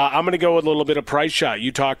 I'm going to go with a little bit of price shot.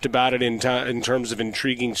 You talked about it in terms of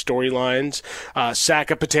intriguing storylines. Sack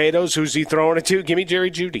of potatoes, who's he throwing it to? Give me Jerry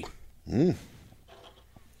Jeudy.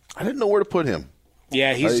 I didn't know where to put him.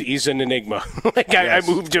 Yeah, he's an enigma. I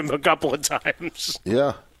moved him a couple of times.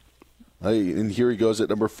 Yeah. And here he goes at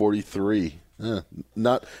number 43.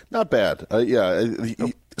 Not bad.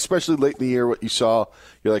 Especially late in the year, what you saw,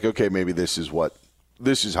 you're like, okay, maybe this is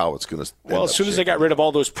how it's going to. Well, as soon as they got rid of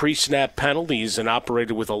all those pre-snap penalties and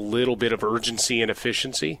operated with a little bit of urgency and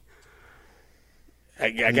efficiency,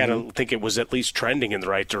 I got to think it was at least trending in the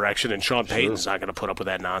right direction, and Sean Payton's not going to put up with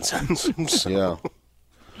that nonsense. So. Yeah.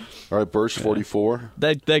 All right, Bursch, 44.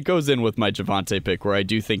 That goes in with my Javonte pick, where I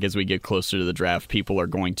do think as we get closer to the draft, people are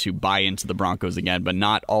going to buy into the Broncos again, but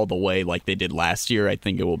not all the way like they did last year. I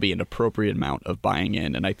think it will be an appropriate amount of buying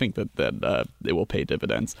in, and I think that it will pay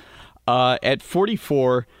dividends. At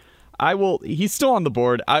 44, he's still on the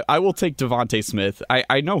board. I will take Devontae Smith.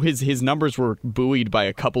 I know his numbers were buoyed by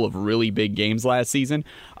a couple of really big games last season,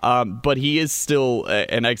 but he is still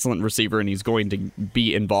an excellent receiver, and he's going to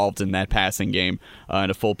be involved in that passing game in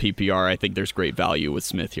a full PPR. I think there's great value with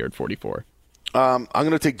Smith here at 44. I'm going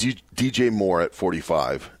to take DJ Moore at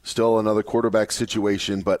 45. Still another quarterback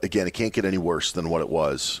situation, but again, it can't get any worse than what it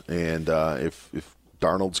was. And if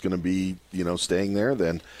Darnold's going to be staying there,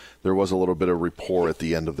 then there was a little bit of rapport at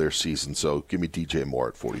the end of their season. So give me DJ Moore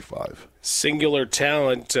at 45. Singular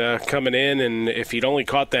talent coming in, and if he'd only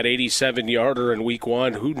caught that 87-yarder in week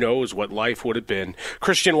one, who knows what life would have been.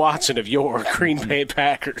 Christian Watson of your Green Bay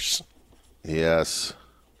Packers. Yes.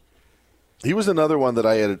 He was another one that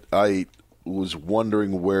I was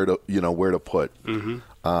wondering where to put. Mm-hmm.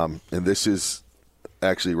 And this is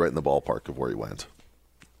actually right in the ballpark of where he went.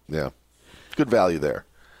 Yeah. Good value there.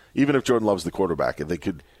 Even if Jordan Love's the quarterback, and they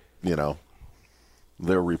could,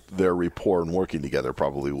 their rapport and working together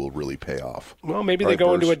probably will really pay off. Well, maybe they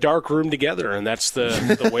go into a dark room together, and that's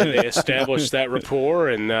the way they establish that rapport,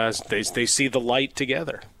 and they see the light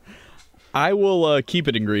together. I will keep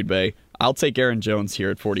it in Green Bay. I'll take Aaron Jones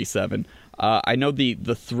here at 47. I know the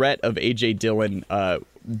threat of A.J. Dillon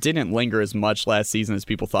didn't linger as much last season as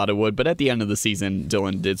people thought it would, but at the end of the season,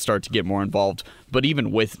 Dillon did start to get more involved. But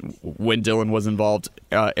even when Dillon was involved,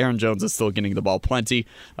 Aaron Jones is still getting the ball plenty.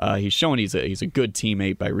 He's shown he's a good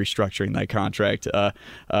teammate by restructuring that contract.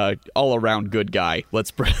 All around good guy.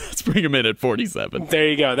 Let's bring him in at 47. There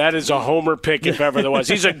you go. That is a homer pick if ever there was.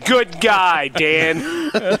 He's a good guy, Dan.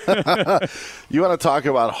 You want to talk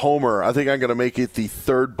about homer? I think I'm going to make it the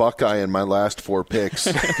third Buckeye in my last 4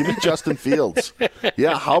 picks. Give me Justin Fields.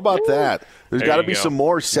 Yeah, how about that? There's got to be some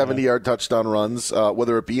more 70-yard touchdown runs,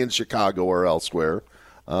 whether it be in Chicago or elsewhere.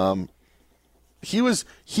 He was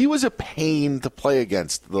a pain to play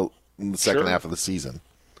against in the second half of the season.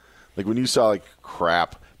 Like when you saw like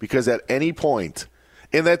crap, because at any point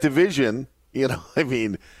in that division, you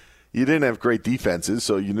didn't have great defenses,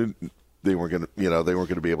 so you knew they weren't going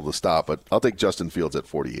to be able to stop. But I'll take Justin Fields at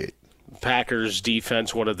 48. Packers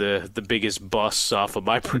defense, one of the biggest busts off of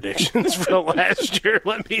my predictions for last year.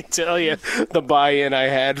 Let me tell you, the buy-in I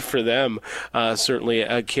had for them, certainly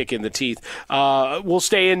a kick in the teeth. We'll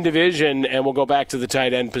stay in division, and we'll go back to the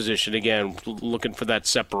tight end position again, looking for that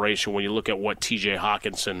separation when you look at what T.J.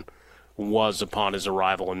 Hockenson was upon his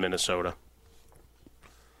arrival in Minnesota.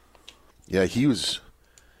 Yeah, he was,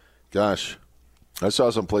 gosh, I saw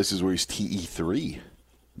some places where he's TE3.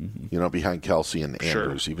 Behind Kelsey and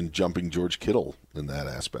Andrews, even jumping George Kittle in that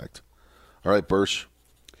aspect. All right, Bursch.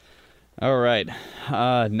 All right,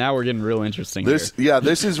 now we're getting real interesting. This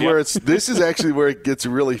is where this is actually where it gets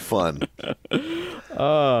really fun.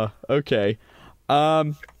 Okay.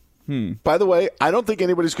 By the way, I don't think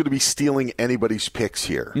anybody's going to be stealing anybody's picks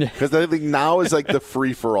here because I think now is like the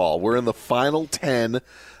free for all. We're in the final 10.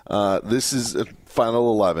 This is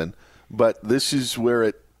final 11, but this is where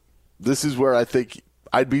I think.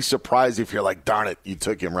 I'd be surprised if you're like, darn it, you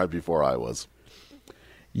took him right before I was.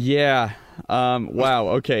 Yeah. Wow.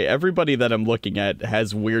 Okay. Everybody that I'm looking at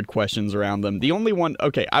has weird questions around them. The only one,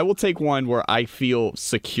 I will take one where I feel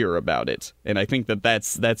secure about it. And I think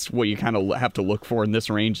that's what you kind of have to look for in this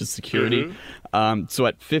range is security. So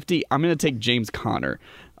at 50, I'm going to take James Conner.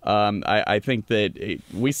 I think that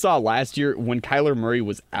we saw last year when Kyler Murray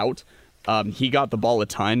was out, he got the ball a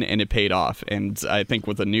ton, and it paid off. And I think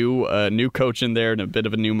with a new coach in there and a bit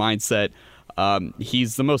of a new mindset,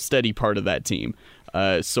 he's the most steady part of that team.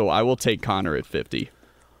 So I will take Conner at 50.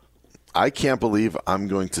 I can't believe I'm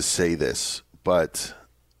going to say this, but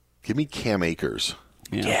give me Cam Akers.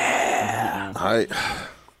 Yeah.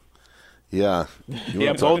 Yeah.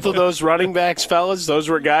 Both of those running backs, fellas, those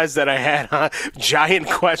were guys that I had giant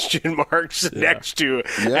question marks next to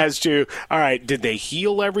as to, all right, did they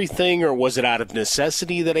heal everything or was it out of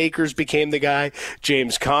necessity that Akers became the guy?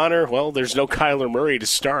 James Conner, well, there's no Kyler Murray to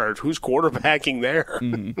start. Who's quarterbacking there?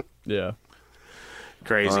 Yeah.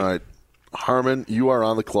 Crazy. All right. Harmon, you are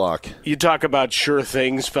on the clock. You talk about sure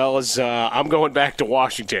things, fellas. I'm going back to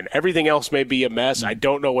Washington. Everything else may be a mess. I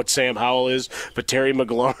don't know what Sam Howell is, but Terry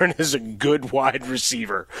McLaurin is a good wide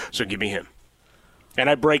receiver. So give me him. And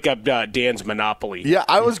I break up Dan's monopoly. Yeah,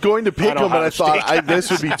 I was going to pick him, and I thought this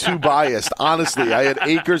would be too biased. Honestly, I had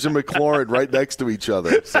Akers and McLaurin right next to each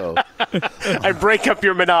other. So I break up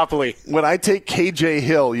your monopoly. When I take KJ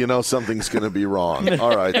Hill, you know something's going to be wrong.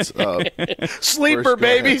 All right. Sleeper,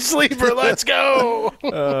 baby, sleeper. Let's go.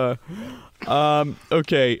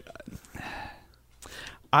 Okay.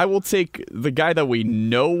 I will take the guy that we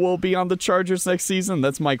know will be on the Chargers next season.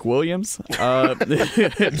 That's Mike Williams. Just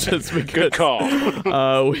because, good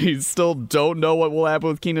call. We still don't know what will happen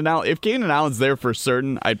with Keenan Allen. If Keenan Allen's there for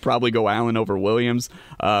certain, I'd probably go Allen over Williams,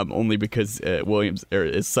 only because Williams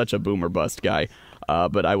is such a boomer bust guy.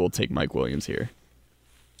 But I will take Mike Williams here.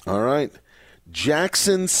 All right.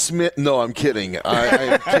 Jackson Smith. No, I'm kidding.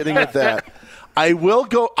 I'm kidding at that. I will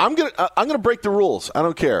go. I'm gonna break the rules. I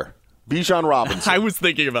don't care. Bijan Robinson. I was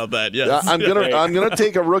thinking about that, yes. I'm gonna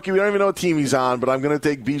take a rookie. We don't even know what team he's on, but I'm gonna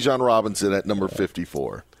take Bijan Robinson at number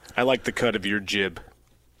 54. I like the cut of your jib.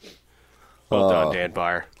 Well done, Dan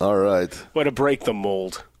Byer. All right. Way to break the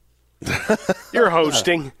mold. You're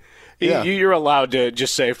hosting. Yeah. You're allowed to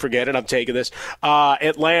just say, forget it, I'm taking this.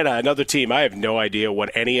 Atlanta, another team. I have no idea what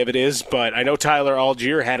any of it is, but I know Tyler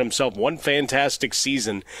Algier had himself one fantastic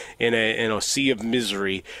season in a sea of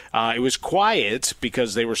misery. It was quiet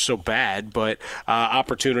because they were so bad, but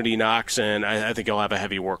opportunity knocks, and I think he'll have a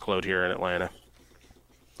heavy workload here in Atlanta.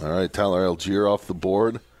 All right, Tyler Algier off the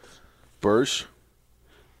board. Bursch?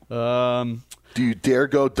 Do you dare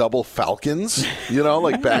go double Falcons?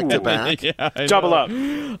 Like back to back? Yeah, double up.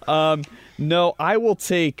 No, I will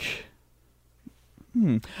take.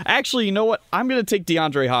 Actually, you know what? I'm going to take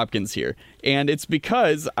DeAndre Hopkins here. and it's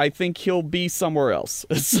because I think he'll be somewhere else.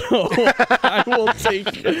 So I will take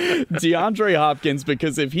DeAndre Hopkins,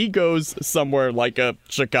 because if he goes somewhere like a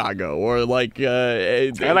Chicago or like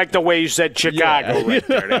I like the way you said Chicago right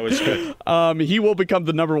there. That was good. He will become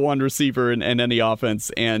the number one receiver in any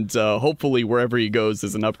offense, and hopefully wherever he goes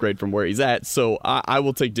is an upgrade from where he's at. So I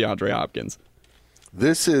will take DeAndre Hopkins.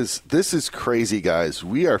 This is crazy, guys.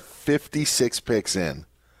 We are 56 picks in,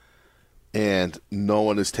 and no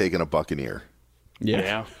one has taken a Buccaneer.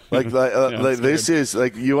 Yeah. Like this is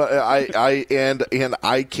like you.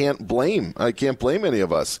 I can't blame any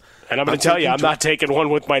of us. And I'm going to tell you, I'm not taking one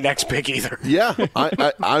with my next pick either. Yeah,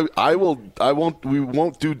 I won't. We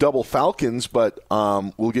won't do double Falcons, but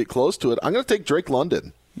we'll get close to it. I'm going to take Drake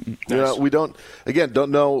London. Nice. You know, we don't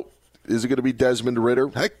know. Is it going to be Desmond Ridder?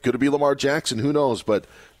 Heck, could it be Lamar Jackson? Who knows? But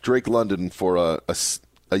Drake London for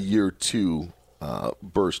a year two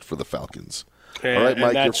burst for the Falcons. And, all right,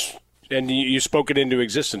 Mike. And you spoke it into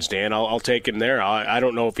existence, Dan. I'll take him there. I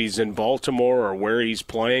don't know if he's in Baltimore or where he's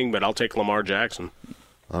playing, but I'll take Lamar Jackson.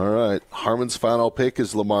 All right. Harmon's final pick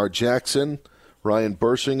is Lamar Jackson. Ryan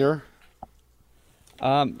Bershinger.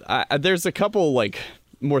 There's a couple like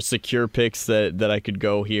more secure picks that I could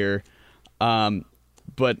go here,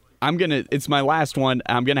 but it's my last one.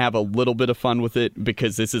 I'm gonna have a little bit of fun with it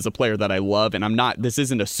because this is a player that I love, and this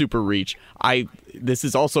isn't a super reach. This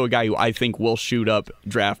is also a guy who I think will shoot up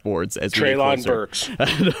draft boards as Treylon Burks.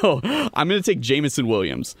 No, I'm gonna take Jameson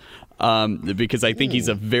Williams. Because I think he's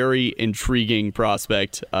a very intriguing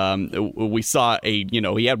prospect. We saw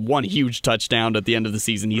he had one huge touchdown at the end of the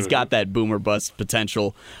season. He's got that boomer bust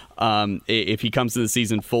potential. If he comes to the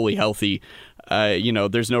season fully healthy,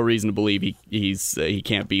 there's no reason to believe he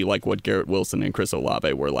can't be like what Garrett Wilson and Chris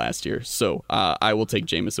Olave were last year. So I will take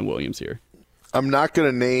Jameson Williams here. I'm not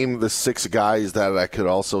going to name the 6 guys that I could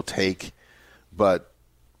also take, but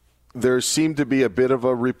there seemed to be a bit of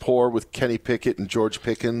a rapport with Kenny Pickett and George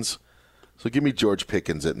Pickens. So give me George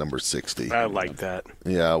Pickens at number 60. I like that.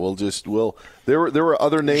 Yeah, there were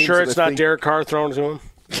other names. Sure, it's not Derek Carr thrown to him.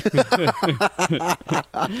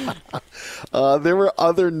 There were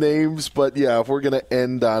other names, but yeah, if we're gonna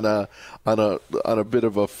end on a bit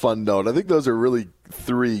of a fun note, I think those are really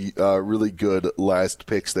 3 really good last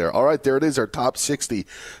picks there. All right, there it is, our top 60.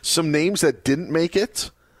 Some names that didn't make it.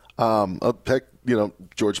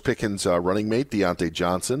 George Pickens' running mate, Deontay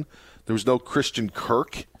Johnson. There was no Christian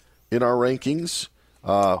Kirk in our rankings.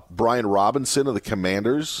 Brian Robinson of the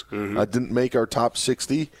Commanders didn't make our top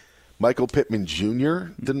 60. Michael Pittman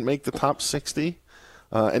Jr. didn't make the top 60.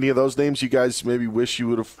 Any of those names you guys maybe wish you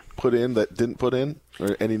would have put in that didn't put in?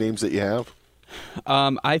 Or any names that you have?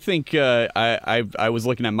 I think I was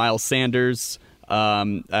looking at Miles Sanders,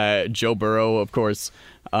 Joe Burrow, of course.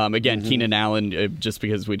 Again, Keenan Allen, just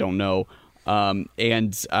because we don't know.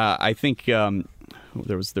 And I think there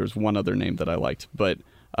was one other name that I liked, but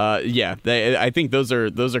I think those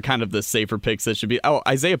are kind of the safer picks that should be. Oh,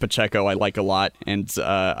 Isaiah Pacheco I like a lot, and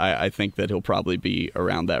I think that he'll probably be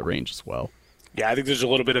around that range as well. Yeah, I think there's a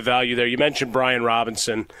little bit of value there. You mentioned Brian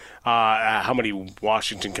Robinson. How many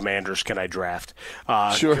Washington Commanders can I draft?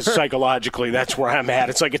 Sure. 'Cause psychologically, that's where I'm at.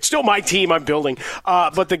 It's like it's still my team I'm building.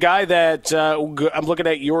 But the guy that I'm looking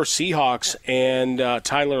at, your Seahawks, and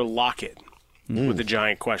Tyler Lockett with the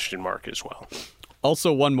giant question mark as well.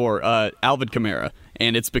 Also, one more, Alvin Kamara.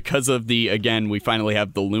 And it's because of we finally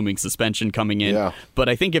have the looming suspension coming in. Yeah. But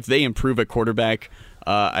I think if they improve at quarterback,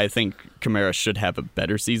 I think Kamara should have a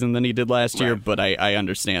better season than he did last year. But I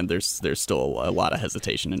understand there's still a lot of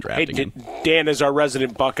hesitation in drafting him. Dan, as our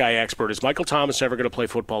resident Buckeye expert, is Michael Thomas ever going to play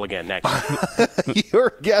football again next year?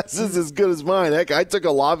 Your guess is as good as mine. Heck, I took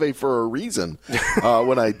Olave for a reason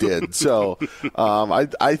when I did. So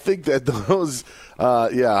I think that those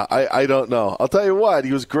I don't know. I'll tell you what,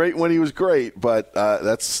 he was great when he was great, but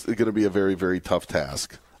that's going to be a very, very tough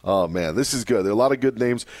task. Oh, man, this is good. There are a lot of good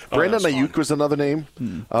names. Brandon Ayuk was another name.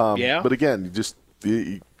 But again,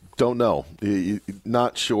 you don't know. You're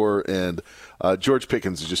not sure. And George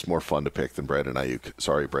Pickens is just more fun to pick than Brandon Ayuk.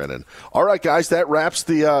 Sorry, Brandon. All right, guys, that wraps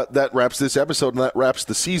this episode, and that wraps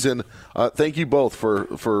the season. Thank you both for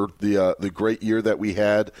the great year that we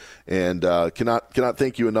had, and cannot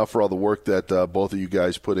thank you enough for all the work that both of you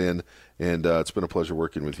guys put in. And it's been a pleasure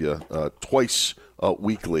working with you twice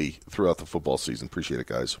weekly throughout the football season. Appreciate it,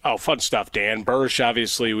 guys. Oh, fun stuff, Dan. Bursch,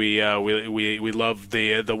 obviously, we love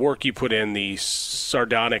the work you put in, the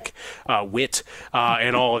sardonic wit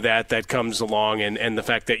and all of that comes along, and the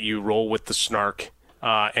fact that you roll with the snark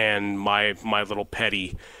and my little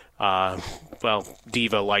petty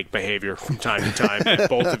diva-like behavior from time to time that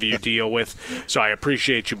both of you deal with. So I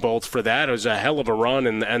appreciate you both for that. It was a hell of a run,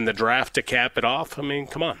 and the draft to cap it off. I mean,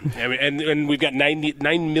 come on. I mean, and we've got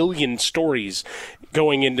 9 million stories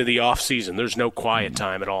going into the off season. There's no quiet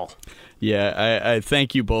time at all. Yeah, I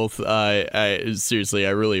thank you both. Seriously,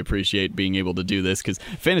 I really appreciate being able to do this because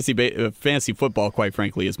fantasy football, quite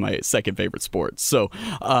frankly, is my second favorite sport. So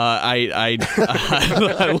I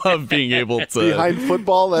love being able to behind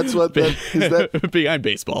football. That's what is that behind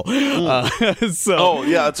baseball. Yeah,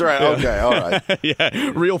 that's right. Okay, all right.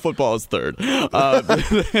 Yeah, real football is third. No,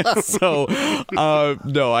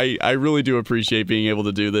 I really do appreciate being able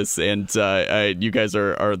to do this, and you guys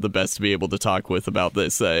are the best to be able to talk with about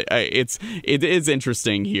this. It is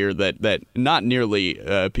interesting here that not nearly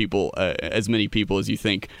as many people as you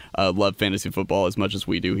think love fantasy football as much as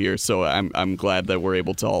we do here. So I'm glad that we're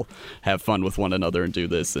able to all have fun with one another and do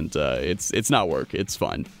this. And it's not work; it's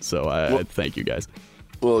fun. So thank you guys.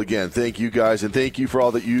 Well, again, thank you guys, and thank you for all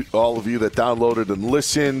of you that downloaded and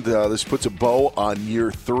listened. This puts a bow on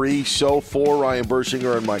year 3. So for Ryan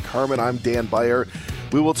Bershinger and Mike Harmon, I'm Dan Beyer.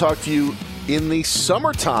 We will talk to you in the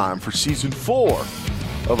summertime for season 4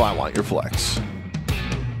 of I Want Your Flex.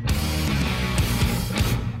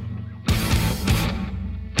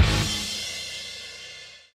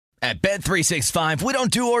 At Bet365, we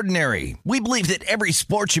don't do ordinary. We believe that every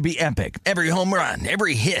sport should be epic. Every home run,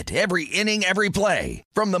 every hit, every inning, every play.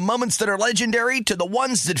 From the moments that are legendary to the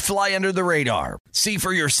ones that fly under the radar. See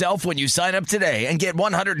for yourself when you sign up today and get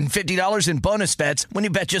 $150 in bonus bets when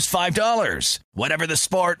you bet just $5. Whatever the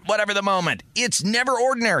sport, whatever the moment, it's never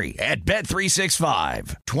ordinary at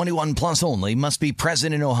Bet365. 21 plus only. Must be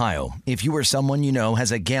present in Ohio. If you or someone you know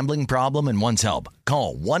has a gambling problem and wants help,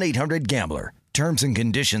 call 1-800-GAMBLER. Terms and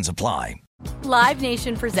conditions apply. Live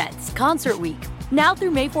Nation presents Concert Week. Now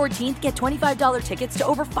through May 14th, get $25 tickets to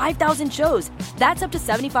over 5,000 shows. That's up to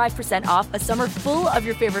 75% off a summer full of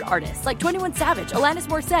your favorite artists like 21 Savage, Alanis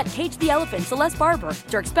Morissette, Cage the Elephant, Celeste Barber,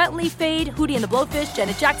 Dierks Bentley, Fade, Hootie and the Blowfish,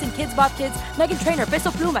 Janet Jackson, Kids Bop Kids, Meghan Trainor, Peso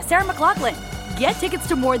Pluma, Sarah McLachlan. Get tickets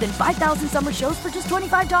to more than 5,000 summer shows for just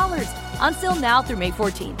 $25. On sale now through May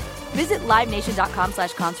 14th. Visit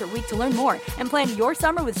LiveNation.com/Concert Week to learn more and plan your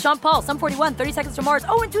summer with Sean Paul, Sum 41, 30 Seconds to Mars,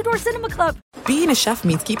 and Two Door Cinema Club. Being a chef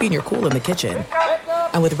means keeping your cool in the kitchen.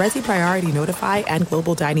 And with Resi Priority Notify and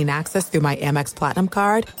Global Dining Access through my Amex Platinum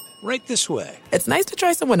card, right this way. It's nice to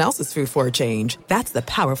try someone else's food for a change. That's the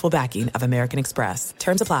powerful backing of American Express.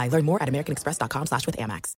 Terms apply. Learn more at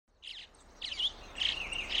americanexpress.com/withAmex.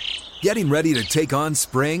 Getting ready to take on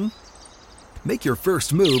spring? Make your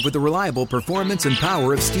first move with the reliable performance and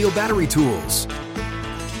power of Steel battery tools.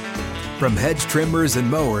 From hedge trimmers and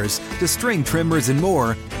mowers to string trimmers and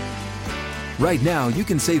more, right now you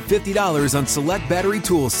can save $50 on select battery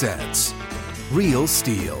tool sets. Real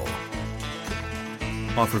Steel.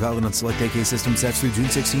 Offer valid on select AK system sets through June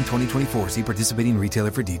 16, 2024. See participating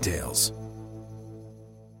retailer for details.